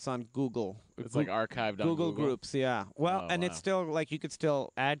 and now it's on Google. it's like archived on Google Groups, yeah. Well, Oh, and wow. it's still, like, you could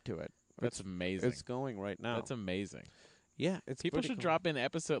still add to it. That's amazing. It's going right now. That's amazing. Yeah, it's People pretty should cool. drop in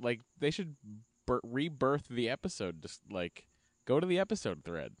episode, they should rebirth the episode. Just, go to the episode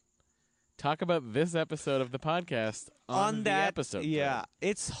thread. Talk about this episode of the podcast on the that episode yeah, thread.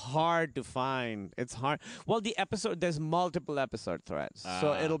 it's hard to find. It's hard. Well, there's multiple episode threads,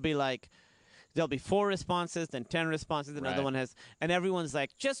 so it'll be like there'll be 4 responses, then 10 responses, another Right. one has, and everyone's like,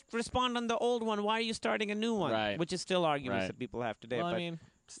 just respond on the old one. Why are you starting a new one? Right. Which is still arguments Right. that people have today. Well, but I mean,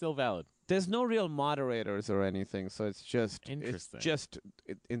 still valid. there's no real moderators or anything, so it's just Interesting. It's just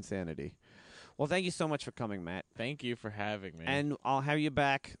insanity. Well, thank you so much for coming, Matt. Thank you for having me. And I'll have you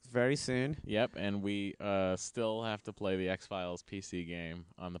back very soon. Yep, and we still have to play the X-Files PC game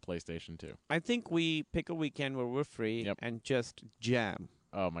on the PlayStation 2. I think we pick a weekend where we're free Yep. and just jam.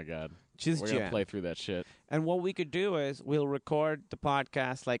 Oh, my God. Just We're jam. going to play through that shit. And what we could do is we'll record the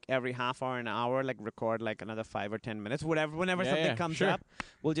podcast like every half hour, an hour, like record like another 5 or 10 minutes, whenever Yeah, something yeah, comes sure. up,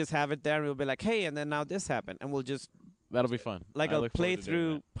 we'll just have it there and we'll be like, hey, and then now this happened. And we'll just That'll be fun. like I a look forward to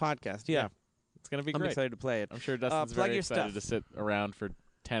doing playthrough podcast. Yeah. It's going to be I'm great. excited to play it. I'm sure Dustin's plug very your excited stuff. to sit around for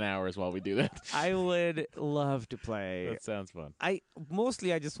 10 hours while we do that. I would love to play. That sounds fun. I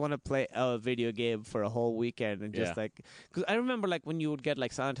just want to play a video game for a whole weekend and just Yeah. because I remember like when you would get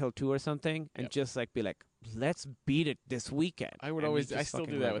like Silent Hill 2 or something and Yep. just like be like, let's beat it this weekend. I would And we always, just I still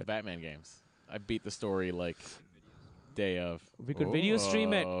fucking do that live with it. Batman games. I beat the story day of. We could video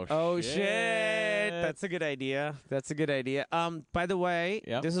stream it. Oh shit. That's a good idea. By the way,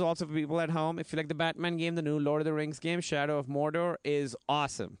 Yep. this is also for people at home. If you like the Batman game, the new Lord of the Rings game, Shadow of Mordor, is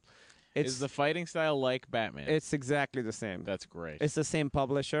awesome. Is the fighting style like Batman? It's exactly the same. That's great. It's the same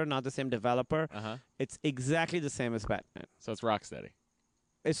publisher, not the same developer. Uh-huh. It's exactly the same as Batman. So it's Rocksteady.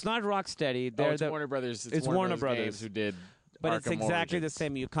 It's not Rocksteady. Oh, They're it's the, Warner Brothers. it's Warner Bros. Brothers. Games who did but it's Arkham exactly the Origins.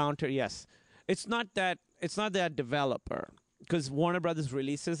 same. You counter, yes. It's not that developer. Because Warner Brothers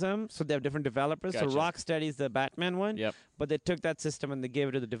releases them, so they have different developers. So Gotcha. Rocksteady is the Batman one. Yep. But they took that system and they gave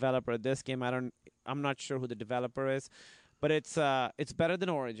it to the developer of this game. I'm not sure who the developer is. but it's better than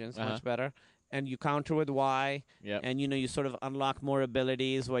Origins, much better. And you counter with Y, and you sort of unlock more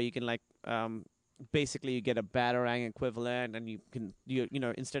abilities where you can like basically you get a Batarang equivalent, and you can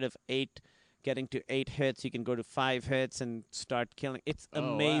instead of getting to 8 hits, you can go to 5 hits and start killing. It's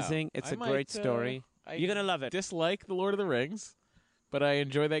amazing. Wow. It's a great story. You're gonna love it. Dislike the Lord of the Rings, but I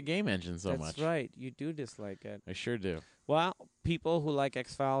enjoy that game engine so much. That's right. You do dislike it. I sure do. Well, people who like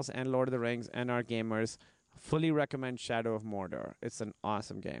X-Files and Lord of the Rings and are gamers fully recommend Shadow of Mordor. It's an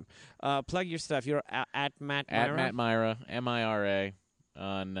awesome game. Plug your stuff. You're at Matt Mira. At Matt Mira, Mira,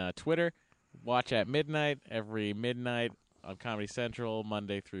 on Twitter. Watch at midnight, every midnight on Comedy Central,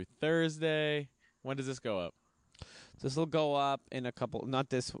 Monday through Thursday. When does this go up? This will go up in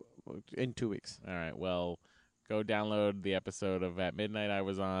in 2 weeks. All right, well, go download the episode of At Midnight I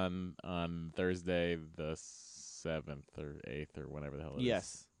was on Thursday the 7th or 8th or whenever the hell it is.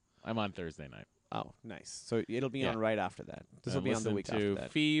 Yes. I'm on Thursday night. Oh, nice. So it'll be on right after that. This will be on the week after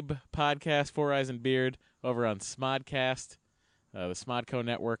that. Phoebe podcast, Four Eyes and Beard, over on Smodcast, the Smodco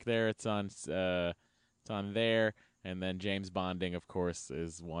network. There, it's on there. And then James Bonding, of course,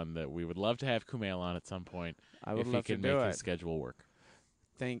 is one that we would love to have Kumail on at some point. I would if love he can to do make it. his schedule work.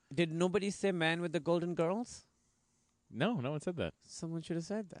 Did nobody say Man with the Golden Girls? No one said that. Someone should have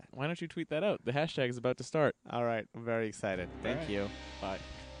said that. Why don't you tweet that out? The hashtag is about to start. All right. I'm very excited. Thank you. Bye.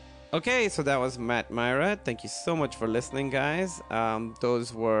 Okay, so that was Matt Mira. Thank you so much for listening, guys.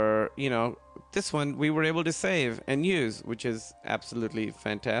 Those were, this one we were able to save and use, which is absolutely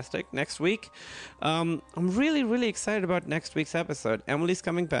fantastic. Next week, I'm really, really excited about next week's episode. Emily's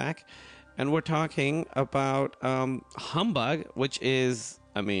coming back, and we're talking about Humbug, which is,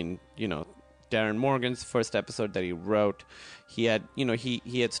 Darren Morgan's first episode that he wrote. He had,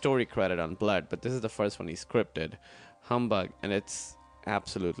 he had story credit on Blood, but this is the first one he scripted, Humbug, and it's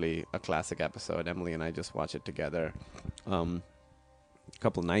absolutely a classic episode. Emily and I just watched it together a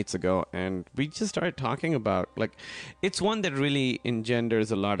couple nights ago, and we just started talking about, it's one that really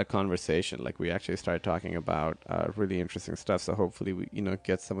engenders a lot of conversation. We actually started talking about really interesting stuff, so hopefully we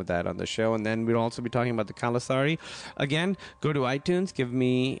get some of that on the show. And then we'll also be talking about the Kalasari. Again, go to iTunes,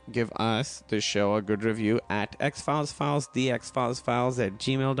 give us the show a good review at xfilesfiles, thexfilesfiles at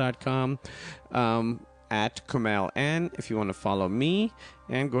gmail.com, at Kumail N if you want to follow me,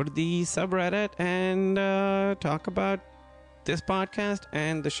 and go to the subreddit and talk about this podcast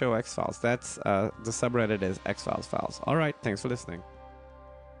and the show X-Files. That's the subreddit is X-Files Files. All right, thanks for listening.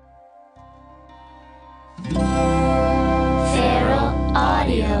 Feral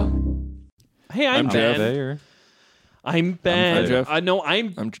Audio. Hey, I'm Ben. Jeff. I'm Ben. I'm Jeff. No,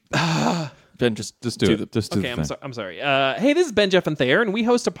 I'm Ben, just do it. Just do okay, the thing. I'm sorry. Hey, this is Ben, Jeff, and Thayer, and we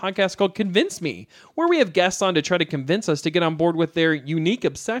host a podcast called Convince Me, where we have guests on to try to convince us to get on board with their unique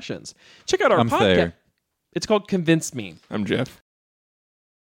obsessions. Check out our I'm podcast. Thayer. It's called Convince Me. I'm Jeff.